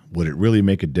month, would it really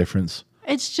make a difference?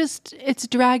 It's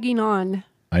dragging on.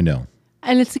 I know.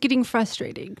 And it's getting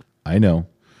frustrating. I know.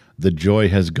 The joy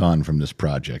has gone from this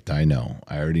project. I know.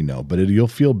 I already know. But you'll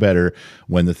feel better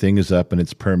when the thing is up and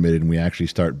it's permitted and we actually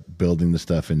start building the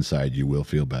stuff inside. You will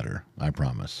feel better. I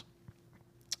promise.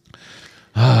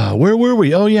 Where were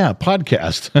we? Oh, yeah,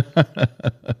 podcast.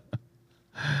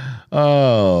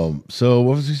 Oh, so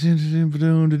what was he saying?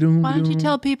 Why don't you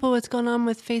tell people what's going on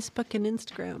with Facebook and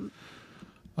Instagram?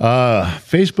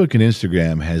 Facebook and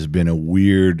Instagram has been a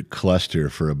weird cluster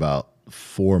for about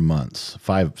 6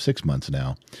 months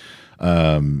now.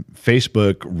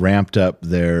 Facebook ramped up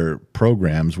their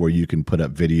programs where you can put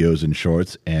up videos and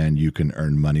shorts and you can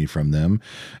earn money from them.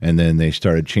 And then they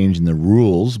started changing the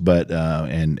rules, but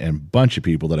and a bunch of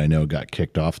people that I know got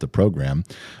kicked off the program,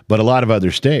 but a lot of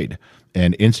others stayed.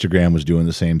 And Instagram was doing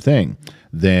the same thing.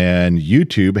 Then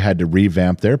YouTube had to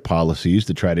revamp their policies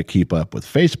to try to keep up with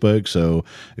Facebook. So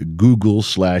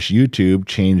Google/YouTube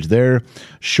changed their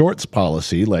shorts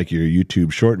policy, like your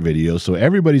YouTube short video. So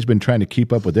everybody's been trying to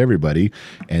keep up with everybody.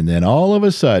 And then all of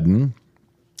a sudden,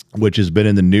 which has been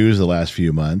in the news the last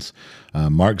few months,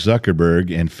 Mark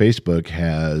Zuckerberg and Facebook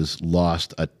has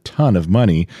lost a ton of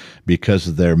money because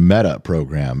of their Meta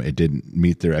program. It didn't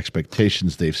meet their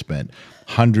expectations. They've spent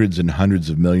hundreds and hundreds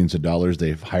of millions of dollars.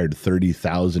 They've hired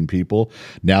 30,000 people.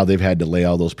 Now they've had to lay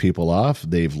all those people off.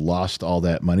 They've lost all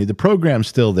that money. The program's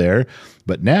still there,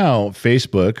 but now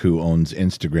Facebook, who owns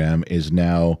Instagram, is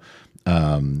now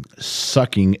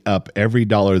sucking up every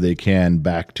dollar they can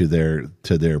back to their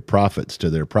profits, to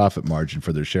their profit margin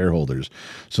for their shareholders.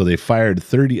 So they fired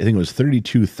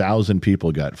 32,000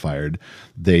 people got fired.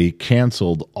 They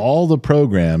canceled all the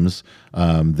programs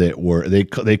that were,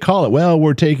 they call it, well,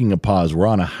 we're taking a pause. We're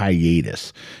on a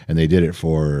hiatus. And they did it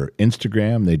for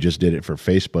Instagram. They just did it for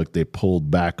Facebook. They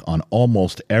pulled back on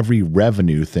almost every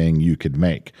revenue thing you could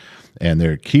make. And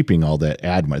they're keeping all that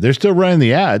ad money. They're still running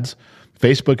the ads.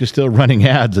 Facebook is still running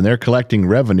ads and they're collecting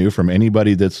revenue from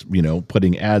anybody that's,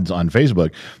 putting ads on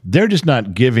Facebook. They're just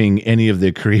not giving any of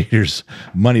the creators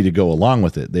money to go along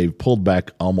with it. They've pulled back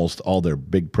almost all their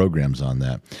big programs on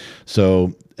that.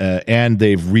 So, and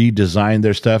they've redesigned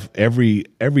their stuff every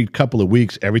couple of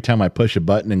weeks. Every time I push a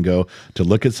button and go to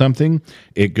look at something,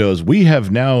 it goes, we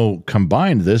have now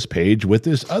combined this page with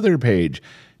this other page.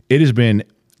 It has been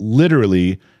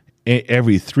literally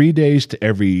every 3 days to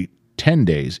every 10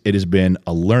 days, it has been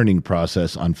a learning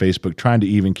process on Facebook, trying to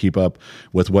even keep up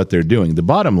with what they're doing. The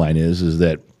bottom line is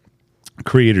that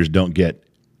creators don't get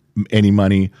any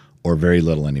money or very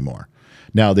little anymore.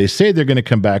 Now, they say they're going to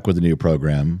come back with a new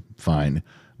program, fine,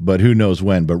 but who knows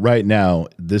when. But right now,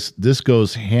 this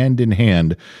goes hand in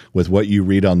hand with what you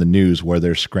read on the news, where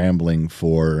they're scrambling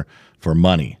for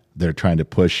money. They're trying to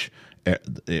push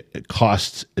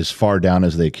costs as far down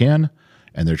as they can,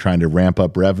 and they're trying to ramp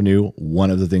up revenue.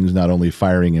 One of the things, not only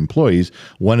firing employees,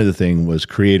 one of the things was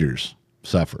creators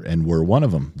suffer, and we're one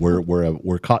of them.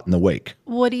 We're caught in the wake.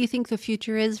 What do you think the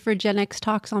future is for Gen X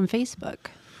Talks on Facebook?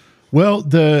 Well,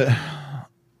 the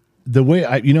way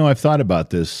I've thought about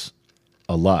this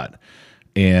a lot,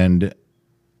 and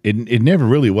it never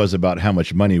really was about how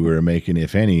much money we were making,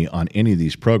 if any, on any of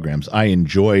these programs. I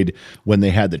enjoyed when they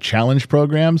had the challenge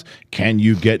programs. Can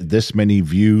you get this many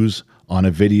views on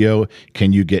a video?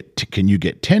 Can you get 10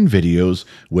 videos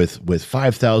with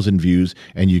 5,000 views,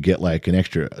 and you get like an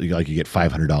extra, like you get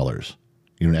 $500,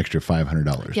 an extra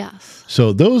 $500. Yes.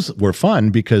 So those were fun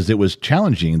because it was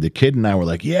challenging. The kid and I were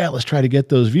like, yeah, let's try to get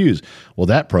those views. Well,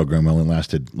 that program only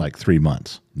lasted like 3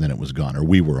 months. Then it was gone, or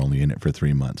we were only in it for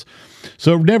 3 months.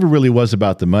 So it never really was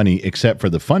about the money, except for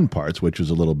the fun parts, which was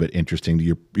a little bit interesting.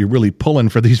 You're really pulling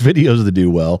for these videos to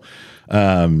do well.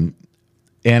 And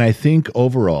I think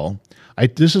overall,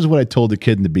 this is what I told the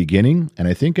kid in the beginning, and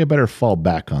I think I better fall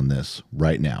back on this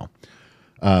right now.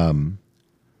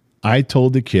 I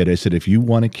told the kid, I said, if you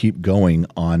want to keep going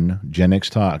on Gen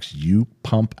X Talks, you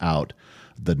pump out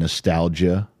the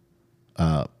nostalgia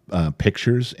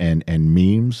pictures and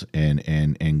memes and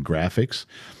graphics,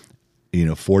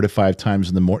 4 to 5 times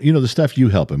in the morning, the stuff you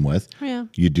help him with. Yeah.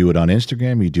 You do it on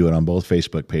Instagram, you do it on both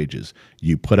Facebook pages.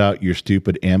 You put out your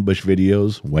stupid ambush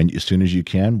videos as soon as you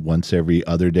can, once every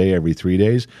other day, every 3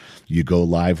 days. You go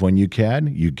live when you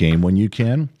can, you game when you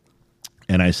can.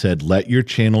 And I said, let your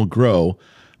channel grow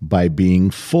by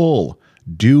being full.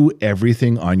 Do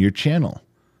everything on your channel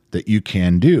that you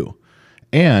can do.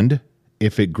 And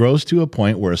if it grows to a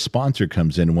point where a sponsor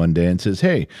comes in one day and says,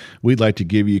 hey, we'd like to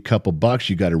give you a couple bucks.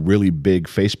 You got a really big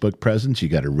Facebook presence. You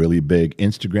got a really big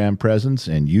Instagram presence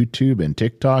and YouTube and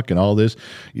TikTok and all this.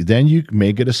 Then you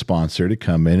may get a sponsor to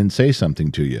come in and say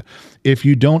something to you. If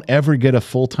you don't ever get a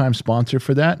full-time sponsor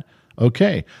for that,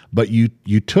 okay, but you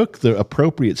took the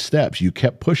appropriate steps. You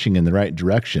kept pushing in the right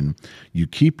direction. You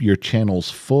keep your channels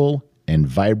full and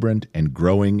vibrant and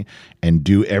growing, and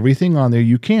do everything on there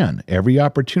you can. Every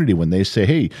opportunity, when they say,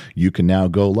 hey, you can now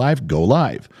go live, go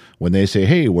live. When they say,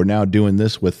 hey, we're now doing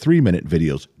this with 3-minute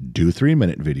videos, do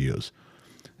 3-minute videos.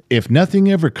 If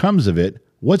nothing ever comes of it,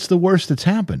 what's the worst that's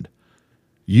happened?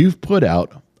 You've put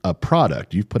out a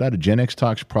product. You've put out a Gen X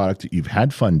Talks product that you've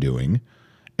had fun doing,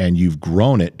 and you've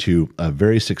grown it to a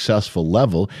very successful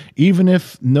level, even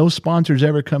if no sponsors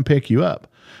ever come pick you up.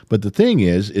 But the thing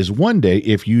is one day,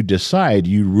 if you decide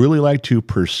you really like to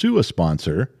pursue a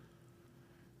sponsor,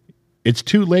 it's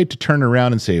too late to turn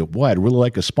around and say, well, I'd really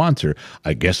like a sponsor.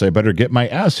 I guess I better get my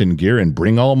ass in gear and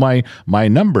bring all my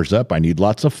numbers up. I need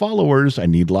lots of followers. I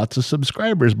need lots of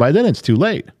subscribers. By then, it's too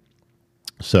late.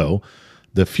 So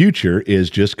the future is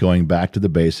just going back to the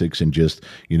basics and just,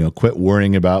 quit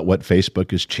worrying about what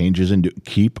Facebook is changes and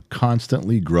keep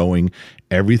constantly growing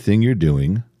everything you're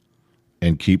doing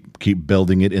and keep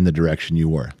building it in the direction you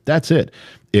were. That's it.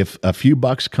 If a few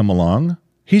bucks come along,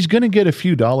 he's going to get a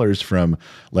few dollars from,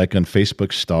 like on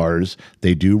Facebook Stars,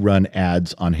 they do run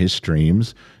ads on his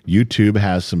streams. YouTube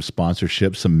has some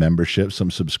sponsorships, some memberships, some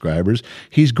subscribers.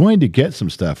 He's going to get some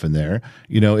stuff in there.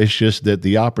 It's just that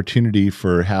the opportunity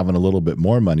for having a little bit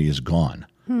more money is gone.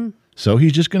 So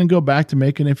he's just going to go back to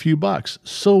making a few bucks.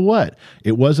 So what?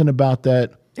 It wasn't about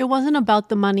that. It wasn't about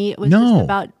the money. It was just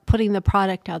about putting the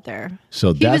product out there.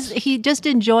 So he just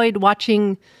enjoyed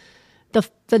watching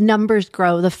the numbers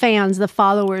grow, the fans, the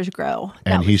followers grow.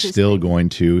 And he's still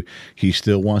he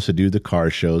still wants to do the car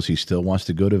shows. He still wants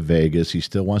to go to Vegas. He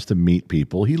still wants to meet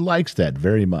people. He likes that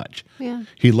very much. Yeah.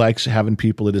 He likes having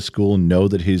people at his school know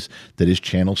that his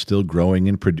channel's still growing,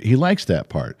 and he likes that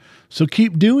part. So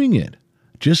keep doing it.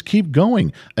 Just keep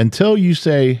going until you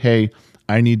say, hey,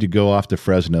 I need to go off to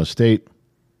Fresno State.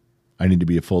 I need to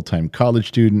be a full-time college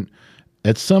student.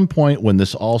 At some point when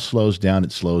this all slows down,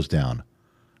 it slows down.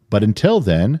 But until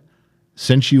then,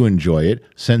 since you enjoy it,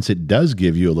 since it does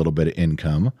give you a little bit of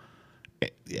income,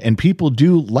 and people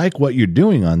do like what you're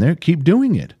doing on there, keep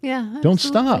doing it. Yeah, don't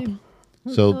stop.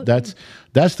 So that's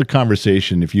the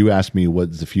conversation. If you ask me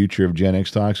what's the future of Gen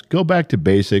X Talks, go back to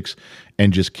basics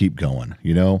and just keep going.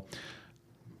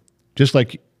 Just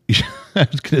like I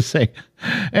was going to say,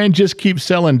 and just keep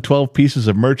selling 12 pieces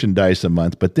of merchandise a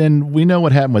month. But then we know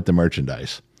what happened with the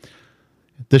merchandise.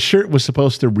 The shirt was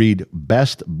supposed to read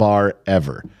best bar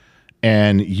ever.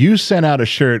 And you sent out a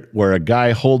shirt where a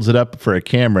guy holds it up for a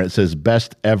camera. It says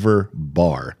best ever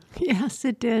bar. Yes,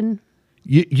 it did.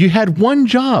 You had one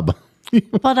job.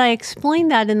 But I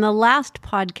explained that in the last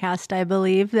podcast, I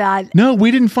believe that. No, we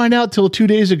didn't find out till 2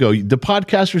 days ago. The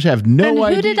podcasters have no And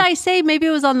idea. who did I say? Maybe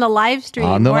it was on the live stream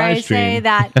On the where live I say stream.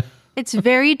 that it's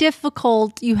very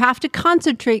difficult. You have to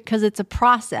concentrate because it's a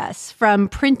process from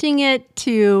printing it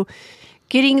to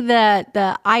getting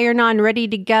the iron on ready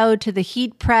to go to the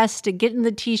heat press to getting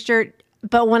the t-shirt.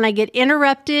 But when I get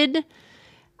interrupted,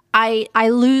 I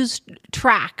lose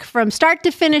track from start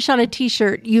to finish on a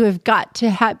t-shirt. You have got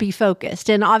to be focused.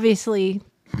 And obviously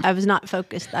I was not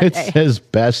focused that It day. says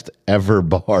best ever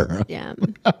bar. Yeah.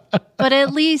 But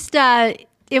at least it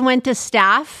went to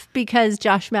staff because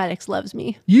Josh Maddox loves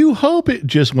me. You hope it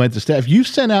just went to staff. You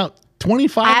sent out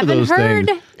 25 I of haven't those heard.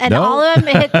 things. And No? all of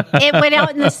them, it went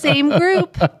out in the same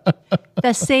group.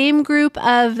 The same group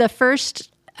of the first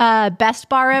Best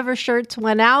Bar Ever shirts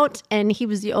went out, and he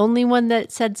was the only one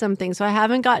that said something. So I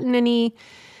haven't gotten any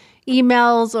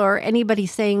emails or anybody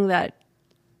saying that,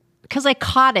 because I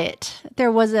caught it.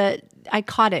 I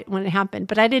caught it when it happened,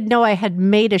 but I didn't know I had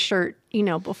made a shirt,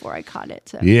 before I caught it.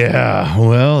 So. Yeah,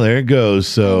 well, there it goes.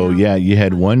 So, yeah, you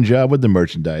had one job with the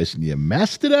merchandise and you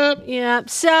messed it up. Yeah.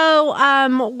 So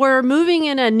we're moving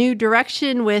in a new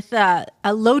direction with a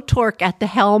low torque at the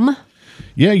helm.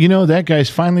 Yeah, that guy's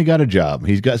finally got a job.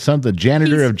 He's got something,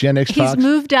 janitor of Gen X He's Talks.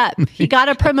 moved up. He got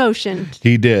a promotion.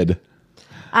 He did.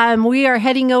 We are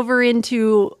heading over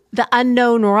into the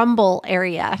unknown Rumble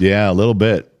area. Yeah, a little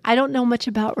bit. I don't know much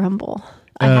about Rumble.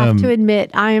 I have to admit,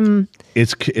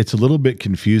 It's a little bit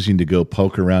confusing to go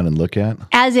poke around and look at.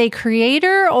 as a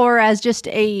creator or as just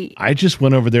I just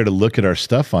went over there to look at our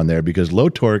stuff on there because Low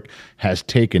Torque has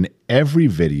taken every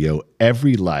video,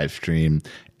 every live stream,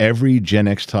 every Gen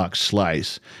X Talk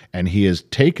slice, and he has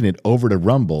taken it over to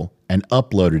Rumble and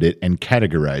uploaded it and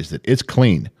categorized it. It's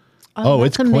clean. Oh,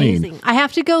 it's that's amazing. clean. I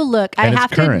have to go look. I And it's have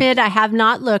to current. admit, I have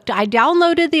not looked. I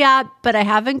downloaded the app, but I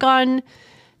haven't gone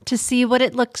to see what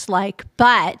it looks like.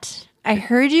 But I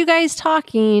heard you guys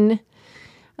talking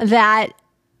that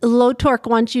Low Torque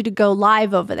wants you to go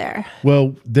live over there.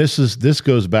 Well, this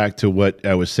goes back to what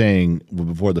I was saying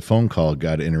before the phone call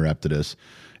got interrupted us,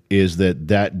 is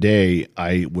that day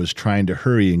I was trying to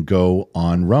hurry and go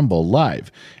on Rumble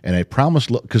live. And I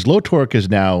promised, because Low Torque is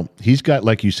now, he's got,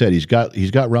 like you said, he's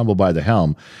got Rumble by the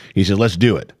helm. He said, let's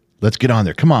do it. Let's get on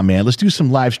there. Come on, man. Let's do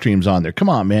some live streams on there. Come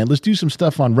on, man. Let's do some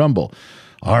stuff on Rumble.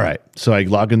 All right. So I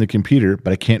log in the computer,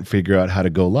 but I can't figure out how to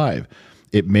go live.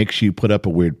 It makes you put up a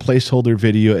weird placeholder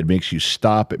video. It makes you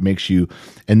stop. It makes you,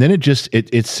 and then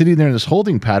it's sitting there in this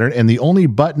holding pattern. And the only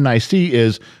button I see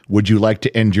is, would you like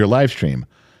to end your live stream?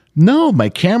 No, my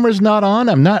camera's not on.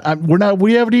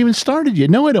 We haven't even started yet.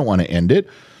 No, I don't want to end it.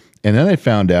 And then I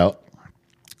found out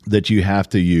that you have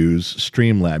to use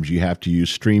Streamlabs. You have to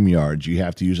use StreamYards. You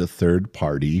have to use a third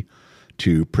party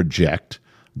to project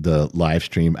the live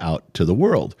stream out to the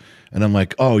world. And I'm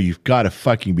like, oh, you've got to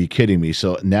fucking be kidding me.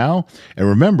 So now, and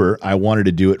remember, I wanted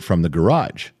to do it from the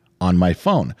garage on my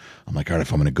phone. I'm like, all right,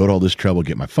 if I'm going to go to all this trouble,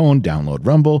 get my phone, download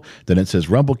Rumble, then it says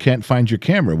Rumble can't find your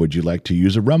camera. Would you like to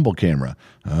use a Rumble camera?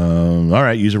 All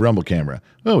right, use a Rumble camera.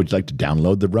 Oh, would you like to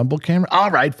download the Rumble camera?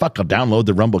 All right, fuck, I'll download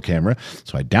the Rumble camera.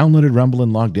 So I downloaded Rumble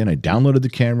and logged in. I downloaded the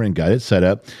camera and got it set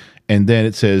up. And then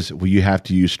it says, well, you have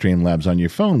to use Streamlabs on your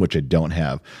phone, which I don't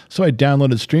have. So I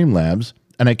downloaded Streamlabs,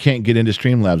 and I can't get into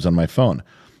Streamlabs on my phone.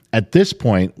 At this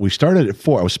point, we started at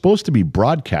 4. I was supposed to be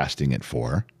broadcasting at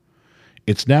 4.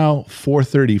 It's now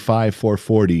 4:35,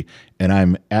 4:40, and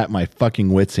I'm at my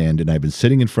fucking wit's end, and I've been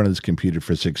sitting in front of this computer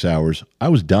for 6 hours. I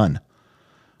was done.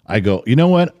 I go, you know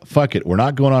what? Fuck it. We're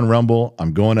not going on Rumble.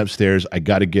 I'm going upstairs. I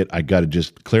got to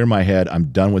just clear my head. I'm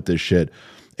done with this shit.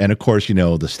 And of course,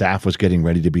 the staff was getting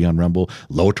ready to be on Rumble.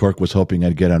 Low Torque was hoping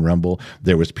I'd get on Rumble.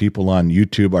 There was people on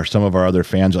YouTube, or some of our other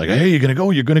fans like, hey, you're going to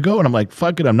go. You're going to go. And I'm like,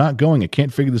 fuck it. I'm not going. I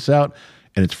can't figure this out.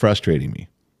 And it's frustrating me.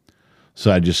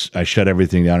 So I shut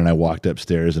everything down and I walked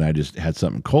upstairs and I just had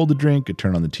something cold to drink. I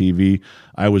turned on the TV.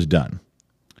 I was done.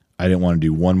 I didn't want to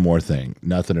do one more thing.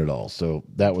 Nothing at all. So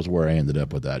that was where I ended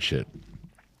up with that shit.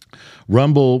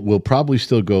 Rumble will probably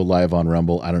still go live on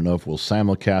Rumble. I don't know if we'll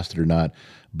simulcast it or not,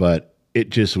 but it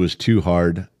just was too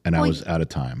hard and I was out of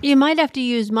time. You might have to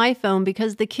use my phone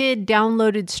because the kid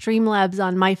downloaded Streamlabs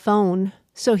on my phone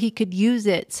so he could use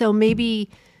it. So maybe...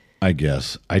 I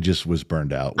guess. I just was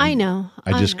burned out. I know.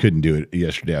 I just couldn't do it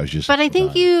yesterday. I was just... But I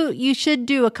think done. you should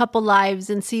do a couple lives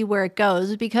and see where it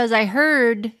goes, because I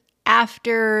heard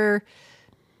after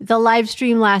the live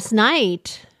stream last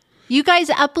night. You guys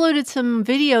uploaded some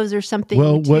videos or something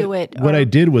Well, to it. what I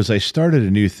did was I started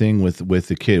a new thing with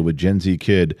the kid, with Gen Z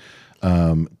kid,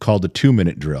 called a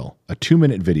 2-minute drill, a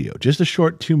 2-minute video, just a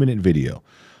short 2-minute video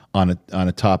on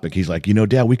a topic. He's like,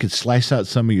 Dad, we could slice out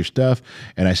some of your stuff.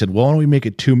 And I said, well, why don't we make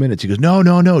it 2 minutes? He goes,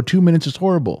 no, 2 minutes is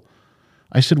horrible.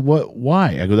 I said, what?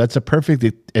 Why? I go, that's a perfect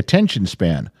attention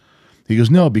span. He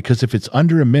goes, no, because if it's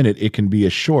under a minute, it can be a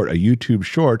YouTube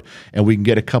short, and we can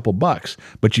get a couple bucks.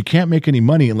 But you can't make any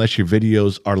money unless your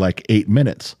videos are like 8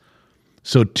 minutes.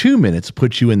 So 2 minutes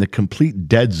puts you in the complete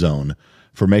dead zone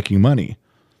for making money.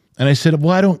 And I said,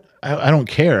 well, I don't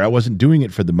care. I wasn't doing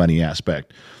it for the money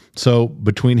aspect. So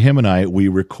between him and I, we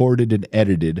recorded and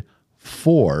edited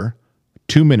 4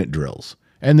 2-minute drills.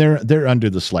 And they're under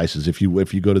the slices. If you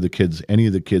go to any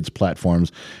of the kids'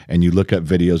 platforms and you look up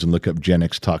videos and look up Gen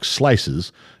X Talk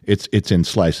slices, it's in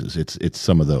slices. It's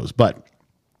some of those, but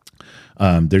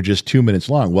they're just 2 minutes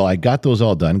long. Well, I got those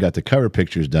all done, got the cover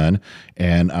pictures done,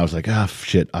 and I was like,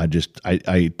 shit. I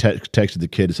texted the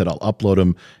kid and said I'll upload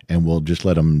them and we'll just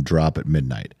let them drop at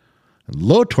midnight. And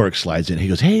Low Torque slides in. He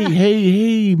goes,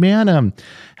 hey, man,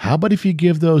 how about if you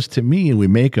give those to me and we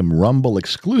make them Rumble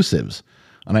exclusives?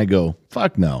 And I go,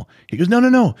 fuck no. He goes,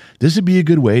 no. This would be a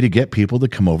good way to get people to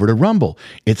come over to Rumble.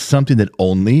 It's something that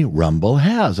only Rumble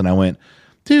has. And I went,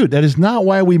 dude, that is not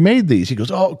why we made these. He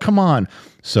goes, oh, come on.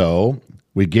 So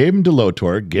we gave him to Low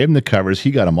Torque, gave him the covers.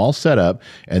 He got them all set up.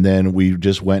 And then we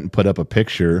just went and put up a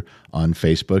picture on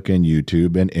Facebook and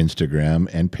YouTube and Instagram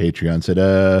and Patreon. Said,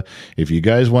 if you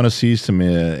guys want to see some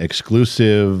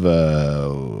exclusive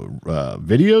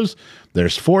videos,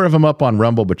 there's 4 of them up on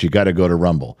Rumble, but you got to go to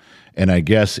Rumble. And I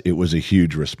guess it was a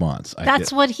huge response.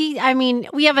 That's what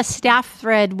we have a staff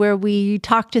thread where we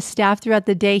talk to staff throughout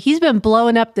the day. He's been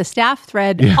blowing up the staff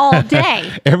thread all day.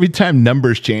 Every time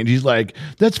numbers change, he's like,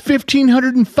 that's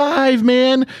 1,505,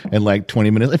 man. And like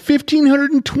 20 minutes, like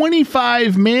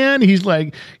 1,525, man. He's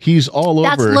all over.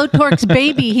 That's Low Torque's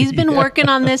baby. He's been working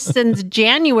on this since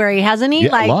January, hasn't he?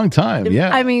 Yeah, a long time,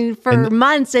 yeah. I mean, for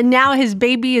months, and now his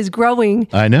baby is growing.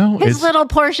 I know. His little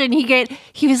portion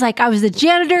he was like, I was the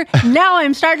janitor. Now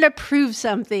I'm starting to prove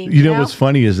something. You know what's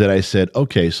funny is that I said,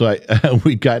 okay, so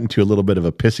we got into a little bit of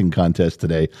a pissing contest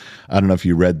today. I don't know if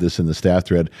you read this in the staff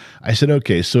thread. I said,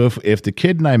 okay, so if the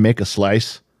kid and I make a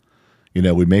slice,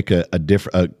 we make a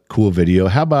cool video.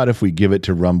 How about if we give it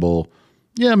to Rumble?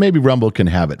 Yeah, maybe Rumble can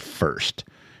have it first.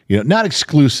 Not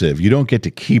exclusive. You don't get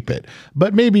to keep it,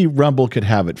 but maybe Rumble could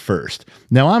have it first.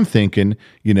 Now I'm thinking,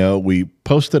 we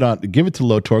give it to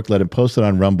Low Torque, let him post it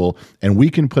on Rumble, and we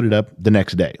can put it up the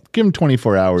next day. Give him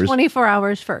 24 hours. 24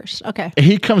 hours first. Okay.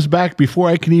 He comes back before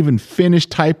I can even finish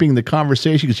typing the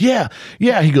conversation. He goes, yeah.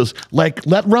 He goes,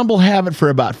 let Rumble have it for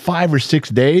about 5 or 6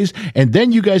 days, and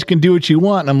then you guys can do what you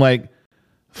want. And I'm like,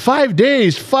 5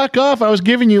 days? Fuck off. I was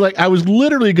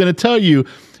literally going to tell you,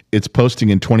 it's posting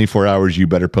in 24 hours. You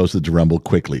better post it to Rumble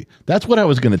quickly. That's what I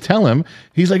was going to tell him.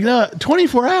 He's like, no,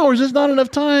 24 hours is not enough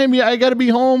time. Yeah, I got to be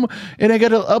home and I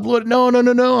got to upload it.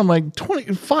 No. I'm like,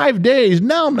 25 days.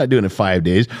 No, I'm not doing it 5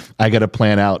 days. I got to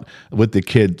plan out with the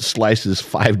kid slices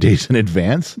 5 days in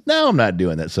advance. No, I'm not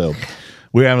doing that. So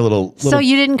we're having a little. So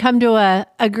you didn't come to a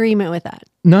agreement with that?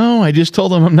 No, I just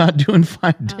told him I'm not doing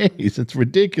 5 days. It's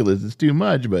ridiculous. It's too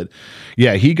much. But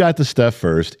yeah, he got the stuff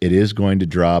first. It is going to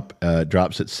drop.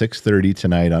 Drops at 6:30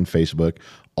 tonight on Facebook.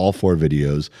 All 4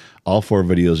 videos. All 4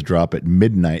 videos drop at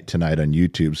midnight tonight on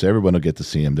YouTube. So everyone will get to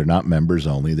see them. They're not members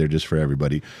only. They're just for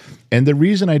everybody. And the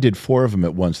reason I did 4 of them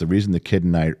at once, the reason the kid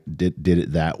and I did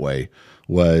it that way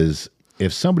was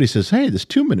if somebody says, hey, this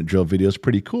 2-minute drill video is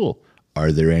pretty cool.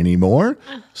 Are there any more?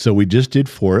 So we just did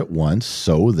 4 at once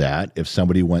so that if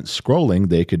somebody went scrolling,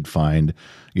 they could find,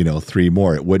 3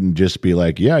 more. It wouldn't just be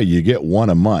like, yeah, you get 1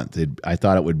 a month. I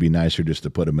thought it would be nicer just to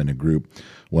put them in a group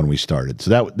when we started.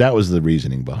 So that was the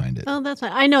reasoning behind it. Oh, that's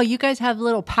fine. I know you guys have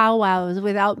little powwows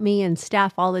without me and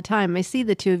staff all the time. I see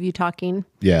the 2 of you talking.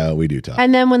 Yeah, we do talk.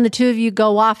 And then when the 2 of you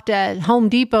go off to Home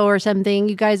Depot or something,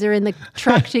 you guys are in the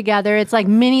truck together. It's like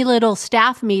mini little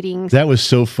staff meetings. That was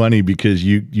so funny because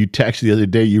you texted the other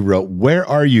day, you wrote, where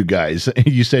are you guys?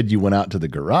 You said you went out to the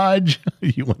garage.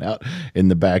 You went out in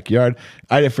the backyard.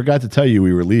 I forgot to tell you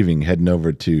we were leaving, heading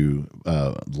over to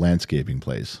landscaping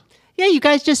place. Yeah, you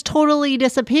guys just totally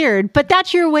disappeared. But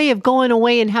that's your way of going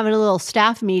away and having a little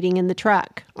staff meeting in the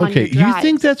truck. Okay, you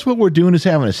think that's what we're doing is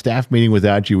having a staff meeting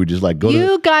without you? We just like go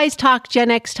You guys talk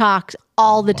Gen X talks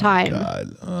all the time.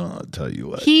 God, I'll tell you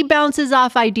what. He bounces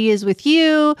off ideas with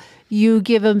you. You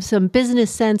give him some business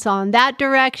sense on that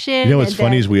direction. You know what's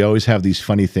funny is we always have these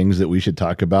funny things that we should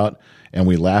talk about, and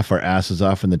we laugh our asses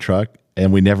off in the truck, Yeah.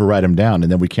 And we never write them down,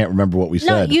 and then we can't remember what we No,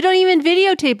 said. you don't even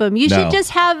videotape them. You No. should just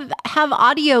have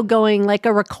audio going, like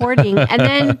a recording, and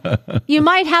then you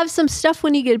might have some stuff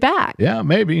when you get back. Yeah,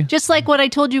 maybe. Just like what I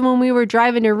told you when we were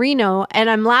driving to Reno, and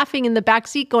I'm laughing in the back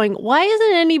seat going, why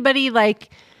isn't anybody like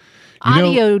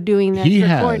audio doing this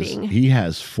recording? He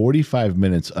has 45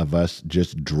 minutes of us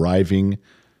just driving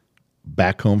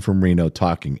back home from Reno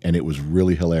talking, and it was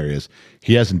really hilarious.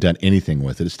 He hasn't done anything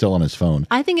with it. It's still on his phone.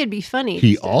 I think it'd be funny.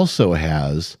 He also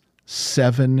has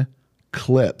 7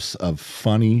 clips of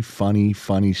funny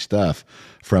stuff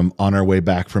from on our way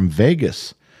back from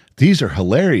Vegas. These are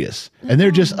hilarious. And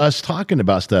they're just us talking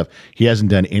about stuff. He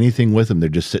hasn't done anything with them. They're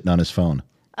just sitting on his phone.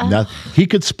 He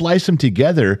could splice them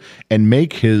together and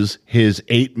make his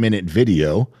 8-minute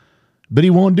video, but he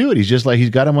won't do it. He's just like, he's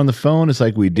got him on the phone. It's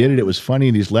like, we did it. It was funny.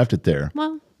 And he's left it there.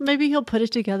 Well, maybe he'll put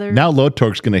it together. Now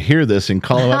Lotork's going to hear this and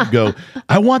call him up and go,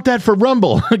 I want that for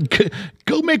Rumble.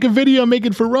 Go make a video, make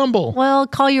it for Rumble. Well,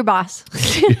 call your boss.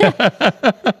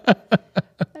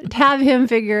 Have him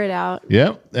figure it out.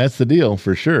 Yep, that's the deal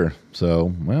for sure.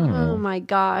 So, well, Oh my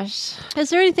gosh. Is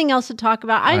there anything else to talk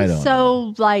about? I I'm don't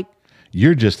so like,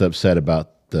 you're just upset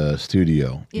about the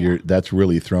studio. Yeah. That's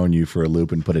really thrown you for a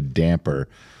loop and put a damper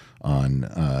on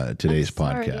today's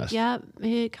sorry. podcast. Yeah,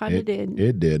 it kind of did.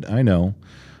 It did. I know.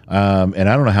 And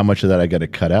I don't know how much of that I got to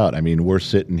cut out. I mean, we're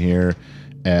sitting here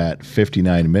at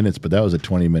 59 minutes, but that was a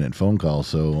 20-minute phone call,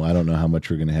 so I don't know how much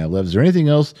we're going to have left. Is there anything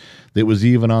else that was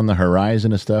even on the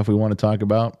horizon of stuff we want to talk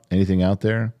about? Anything out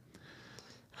there?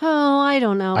 Oh, I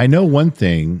don't know. I know one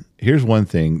thing. Here's one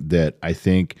thing that I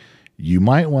think you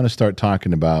might want to start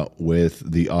talking about with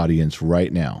the audience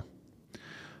right now.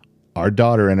 Our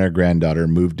daughter and our granddaughter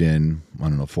moved in, I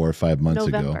don't know, 4 or 5 months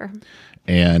November. ago.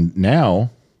 And now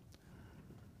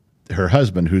her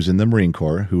husband, who's in the Marine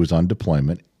Corps, who was on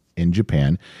deployment in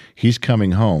Japan, he's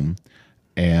coming home,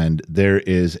 and there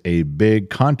is a big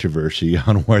controversy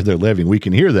on where they're living. We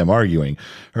can hear them arguing,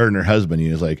 her and her husband.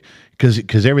 He's like,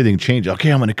 because everything changed.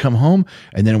 Okay, I'm going to come home,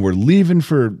 and then we're leaving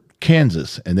for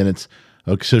Kansas. And then it's,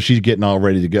 okay, so she's getting all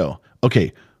ready to go.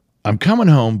 Okay, I'm coming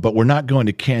home, but we're not going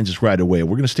to Kansas right away.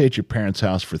 We're going to stay at your parents'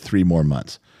 house for 3 more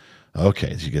months.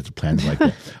 Okay, she gets plans like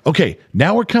that. Okay,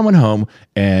 now we're coming home,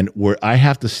 and I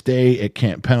have to stay at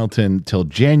Camp Pendleton till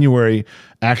January,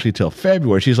 actually till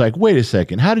February. She's like, wait a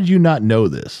second, how did you not know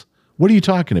this? What are you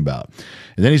talking about?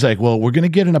 And then he's like, well, we're going to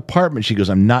get an apartment. She goes,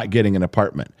 I'm not getting an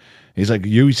apartment. He's like,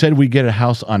 you said we get a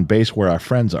house on base where our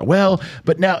friends are. Well,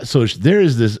 but now, so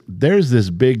there's this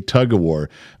big tug of war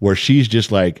where she's just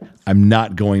like, I'm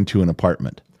not going to an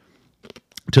apartment.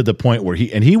 To the point where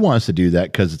he wants to do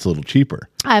that because it's a little cheaper.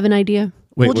 I have an idea.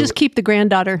 We'll just keep the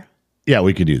granddaughter. Yeah,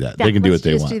 we can do that. Yeah, they can do let's what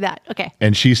they just want. do that. Okay.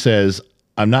 And she says,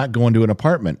 I'm not going to an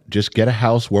apartment. Just get a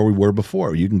house where we were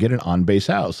before. You can get an on-base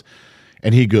house.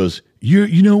 And he goes,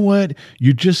 you know what?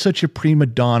 You're just such a prima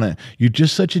donna. You're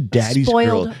just such a daddy's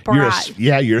Spoiled girl. brat.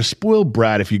 You're a spoiled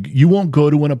brat. If you won't go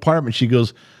to an apartment. She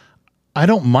goes, I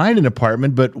don't mind an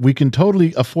apartment, but we can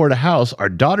totally afford a house. Our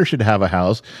daughter should have a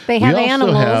house. They have we also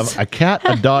animals. have a cat,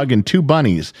 a dog, and 2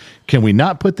 bunnies. Can we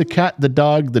not put the cat, the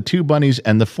dog, the 2 bunnies,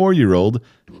 and the 4-year-old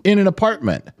in an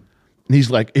apartment? And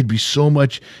he's like, it'd be so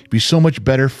much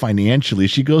better financially.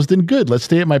 She goes, then good. Let's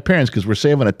stay at my parents because we're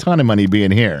saving a ton of money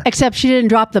being here. Except she didn't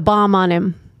drop the bomb on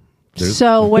him.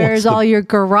 So where's all your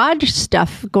garage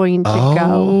stuff going to go?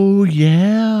 Oh,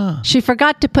 yeah. She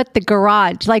forgot to put the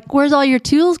garage. Like, where's all your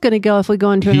tools going to go if we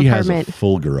go into an He has apartment? a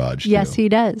full garage, Yes, too. he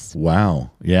does. Wow.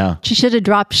 Yeah. She should have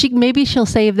dropped. Maybe she'll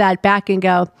save that back and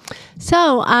go.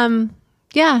 So,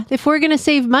 yeah, if we're going to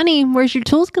save money, where's your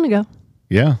tools going to go?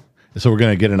 Yeah. So we're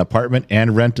going to get an apartment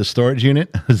and rent a storage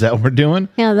unit? Is that what we're doing?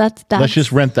 Yeah, that's Let's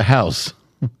just rent the house.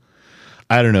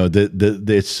 I don't know.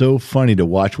 It's so funny to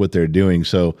watch what they're doing.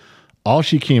 So all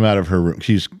she came out of her room,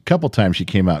 a couple times she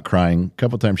came out crying, a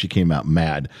couple times she came out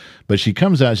mad. But she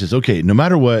comes out and says, okay, no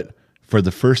matter what, for the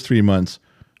first 3 months,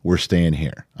 we're staying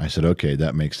here. I said, okay,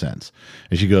 that makes sense.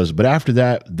 And she goes, but after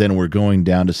that, then we're going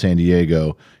down to San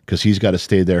Diego because he's got to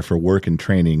stay there for work and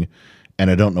training, and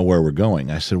I don't know where we're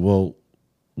going. I said, well,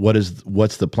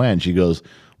 what's the plan? She goes,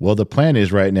 well, the plan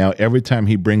is right now, every time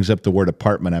he brings up the word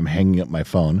apartment, I'm hanging up my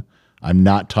phone. I'm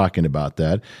not talking about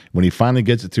that. When he finally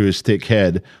gets it through his thick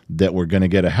head that we're going to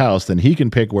get a house, then he can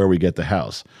pick where we get the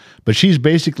house. But she's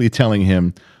basically telling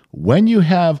him, when you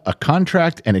have a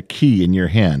contract and a key in your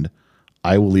hand,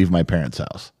 I will leave my parents'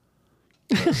 house.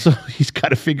 So he's got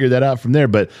to figure that out from there.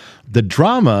 But the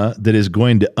drama that is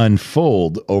going to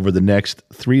unfold over the next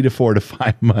 3 to 4 to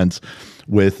 5 months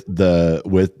with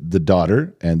the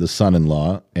daughter and the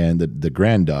son-in-law and the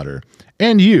granddaughter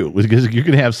and you, because you're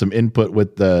going to have some input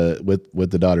with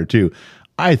the daughter too,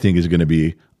 I think is going to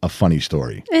be a funny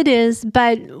story. It is,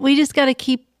 but we just got to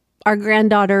keep our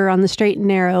granddaughter on the straight and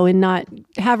narrow and not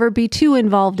have her be too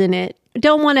involved in it.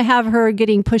 Don't want to have her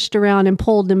getting pushed around and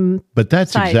pulled and But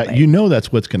that's exactly, you know,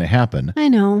 that's what's going to happen. I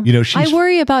know. You know, I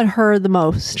worry about her the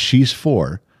most. She's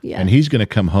 4. Yeah. And he's going to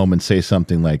come home and say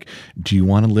something like, do you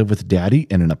want to live with daddy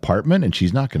in an apartment? And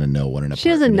she's not going to know what an apartment is. She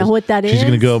doesn't know what that is. She's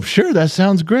going to go, sure, that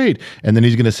sounds great. And then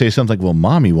he's going to say something like, well,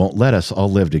 mommy won't let us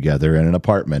all live together in an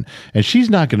apartment. And she's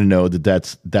not going to know that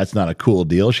that's not a cool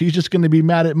deal. She's just going to be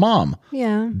mad at mom.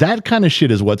 Yeah. That kind of shit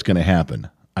is what's going to happen.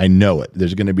 I know it.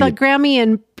 There's going to be. But Grammy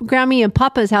and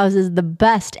Papa's house is the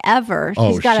best ever.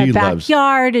 Oh, She's got she a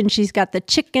backyard and she's got the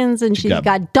chickens and she's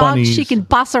got dogs bunnies. she can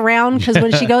boss around because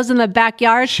when she goes in the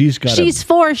backyard, she's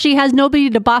 4. She has nobody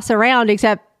to boss around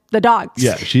except the dogs.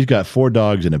 Yeah, she's got 4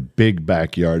 dogs in a big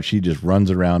backyard. She just runs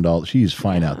around she's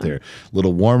fine out there. A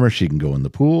little warmer. She can go in the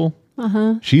pool.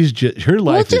 She's just, her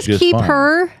life is just keep fine.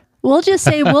 her. We'll just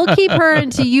say we'll keep her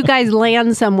until you guys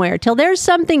land somewhere, till there's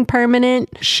something permanent.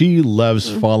 She loves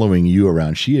following you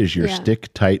around. She is your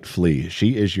stick tight flea.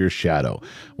 She is your shadow.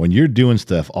 When you're doing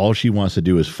stuff, all she wants to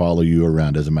do is follow you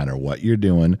around. Doesn't matter what you're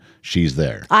doing, she's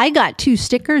there. I got 2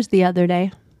 stickers the other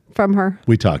day from her.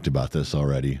 We talked about this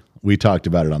already. We talked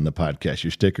about it on the podcast. Your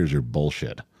stickers are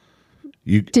bullshit.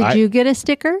 Did you get a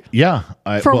sticker? Yeah.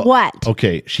 For what?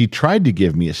 Okay, she tried to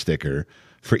give me a sticker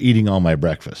for eating all my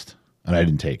breakfast. And I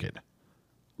didn't take it.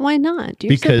 Why not?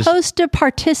 You're supposed to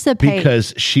participate.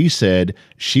 Because she said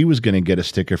she was going to get a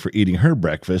sticker for eating her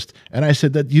breakfast. And I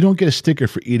said that you don't get a sticker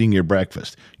for eating your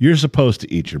breakfast. You're supposed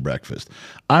to eat your breakfast.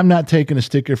 I'm not taking a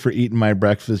sticker for eating my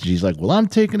breakfast. She's like, well, I'm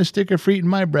taking a sticker for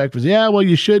eating my breakfast. Yeah, well,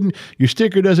 you shouldn't. Your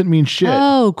sticker doesn't mean shit.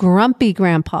 Oh, grumpy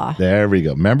grandpa. There we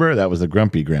go. Remember? That was the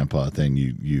grumpy grandpa thing.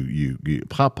 You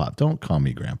Pop. Don't call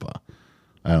me grandpa.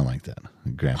 I don't like that.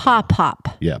 Grandpa. Pop.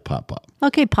 Yeah, Pop.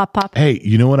 Okay, Pop. Hey,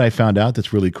 you know what I found out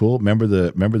that's really cool? Remember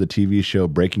the TV show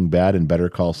Breaking Bad and Better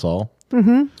Call Saul?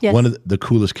 Mm-hmm. Yes. One of the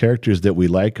coolest characters that we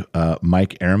like,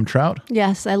 Mike Aramtrout.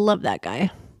 Yes, I love that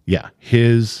guy. Yeah,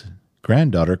 his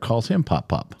granddaughter calls him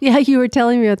Pop. Yeah, you were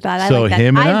telling me about that. So I like that.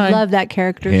 him and I love that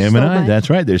character. Him so and I. much. That's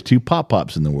right. There's 2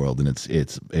 Pops in the world, and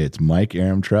it's Mike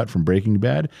Aramtrout from Breaking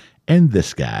Bad and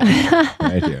this guy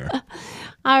right here.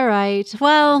 All right.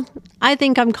 Well, I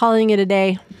think I'm calling it a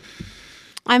day.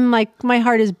 I'm like, my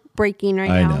heart is breaking right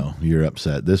now. I know you're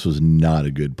upset. This was not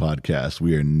a good podcast.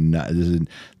 We are not. This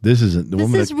isn't.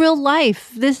 This is real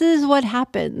life. This is what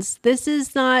happens. This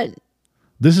is not.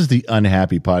 This is the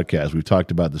unhappy podcast. We've talked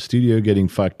about the studio getting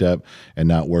fucked up and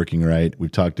not working right.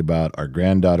 We've talked about our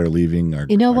granddaughter leaving, our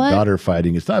daughter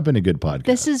fighting. It's not been a good podcast.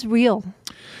 This is real.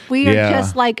 We are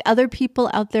just like other people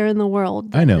out there in the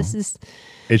world. I know.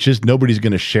 It's just nobody's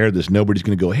going to share this. Nobody's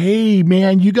going to go, hey,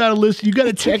 man, you got to listen. You got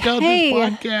to check out this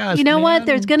podcast. You know man. what?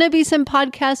 There's going to be some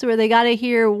podcasts where they got to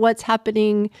hear what's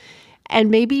happening, and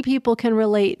maybe people can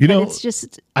relate. You know, it's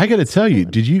just. I got to tell you,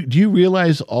 do you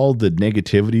realize all the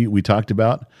negativity we talked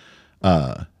about?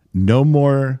 No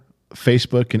more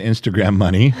Facebook and Instagram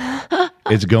money.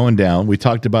 It's going down. We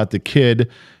talked about the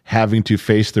kid having to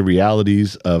face the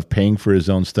realities of paying for his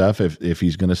own stuff if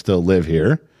he's going to still live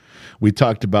here. We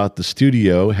talked about the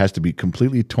studio has to be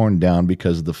completely torn down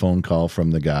because of the phone call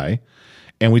from the guy.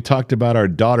 And we talked about our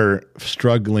daughter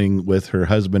struggling with her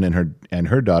husband and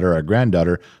her daughter, our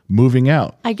granddaughter, moving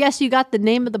out. I guess you got the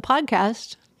name of the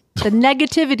podcast. The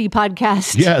negativity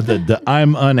podcast. Yeah, the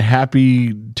I'm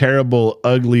unhappy, terrible,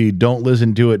 ugly, don't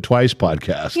listen to it twice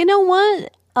podcast. You know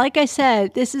what? Like I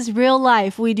said, this is real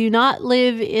life. We do not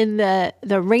live in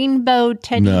the rainbow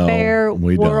teddy bear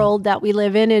world that we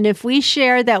live in. And if we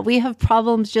share that we have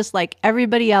problems just like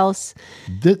everybody else.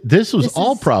 This was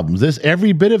all problems.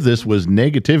 Every bit of this was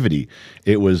negativity.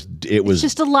 It was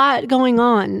just a lot going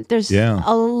on. There's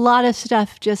a lot of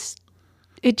stuff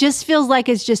it just feels like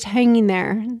it's just hanging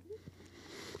there.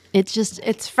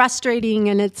 It's frustrating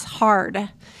and it's hard.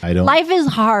 Life is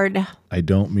hard. I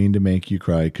don't mean to make you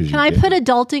cry because Can I put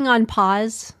adulting on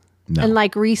pause and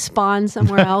like respawn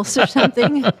somewhere else or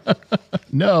something?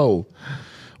 No.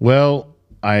 Well,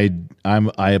 I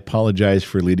apologize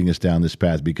for leading us down this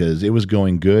path because it was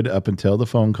going good up until the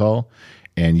phone call,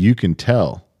 and you can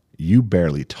tell you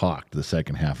barely talked the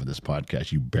second half of this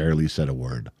podcast. You barely said a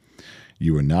word.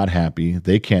 You were not happy.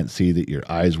 They can't see that your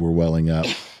eyes were welling up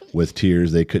with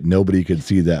tears. Nobody could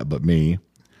see that but me.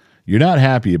 You're not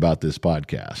happy about this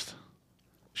podcast.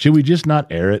 Should we just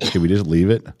not air it? Should we just leave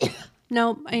it?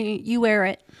 No, you air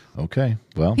it. Okay.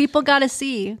 Well, people got to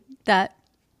see that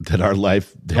that our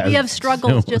life has. We have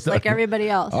struggles just like everybody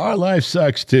else. Our life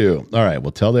sucks too. All right.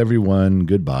 Well, tell everyone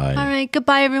goodbye. All right.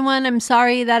 Goodbye, everyone. I'm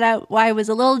sorry that I was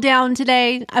a little down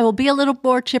today. I will be a little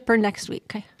more chipper next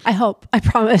week. I hope. I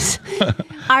promise.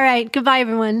 All right. Goodbye,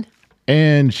 everyone.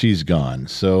 And she's gone.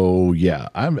 So yeah,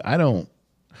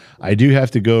 I do have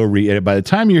to go re-edit. By the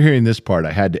time you're hearing this part,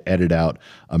 I had to edit out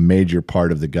a major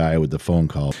part of the guy with the phone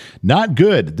call. Not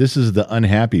good. This is the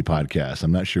unhappy podcast.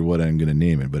 I'm not sure what I'm going to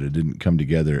name it, but it didn't come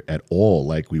together at all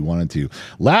like we wanted to.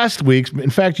 Last week's, in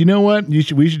fact, you know what? We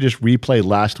should just replay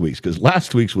last week's because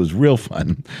last week's was real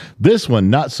fun. This one,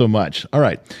 not so much. All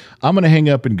right. I'm going to hang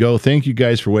up and go. Thank you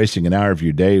guys for wasting an hour of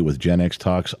your day with Gen X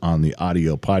Talks on the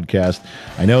audio podcast.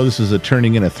 I know this is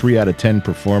turning in a 3 out of 10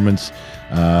 performance,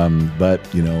 but,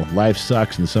 life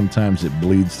sucks and sometimes it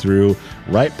bleeds through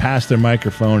right past their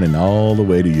microphone and all the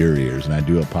way to your ears. And I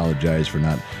do apologize for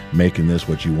not making this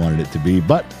what you wanted it to be,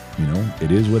 but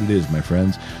it is what it is, my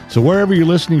friends. So wherever you're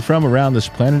listening from around this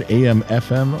planet, AM,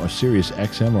 FM, or Sirius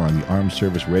XM, or on the Armed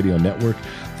Service Radio Network,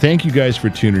 thank you guys for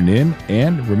tuning in.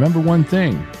 And remember one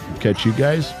thing, we'll catch you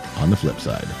guys on the flip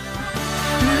side.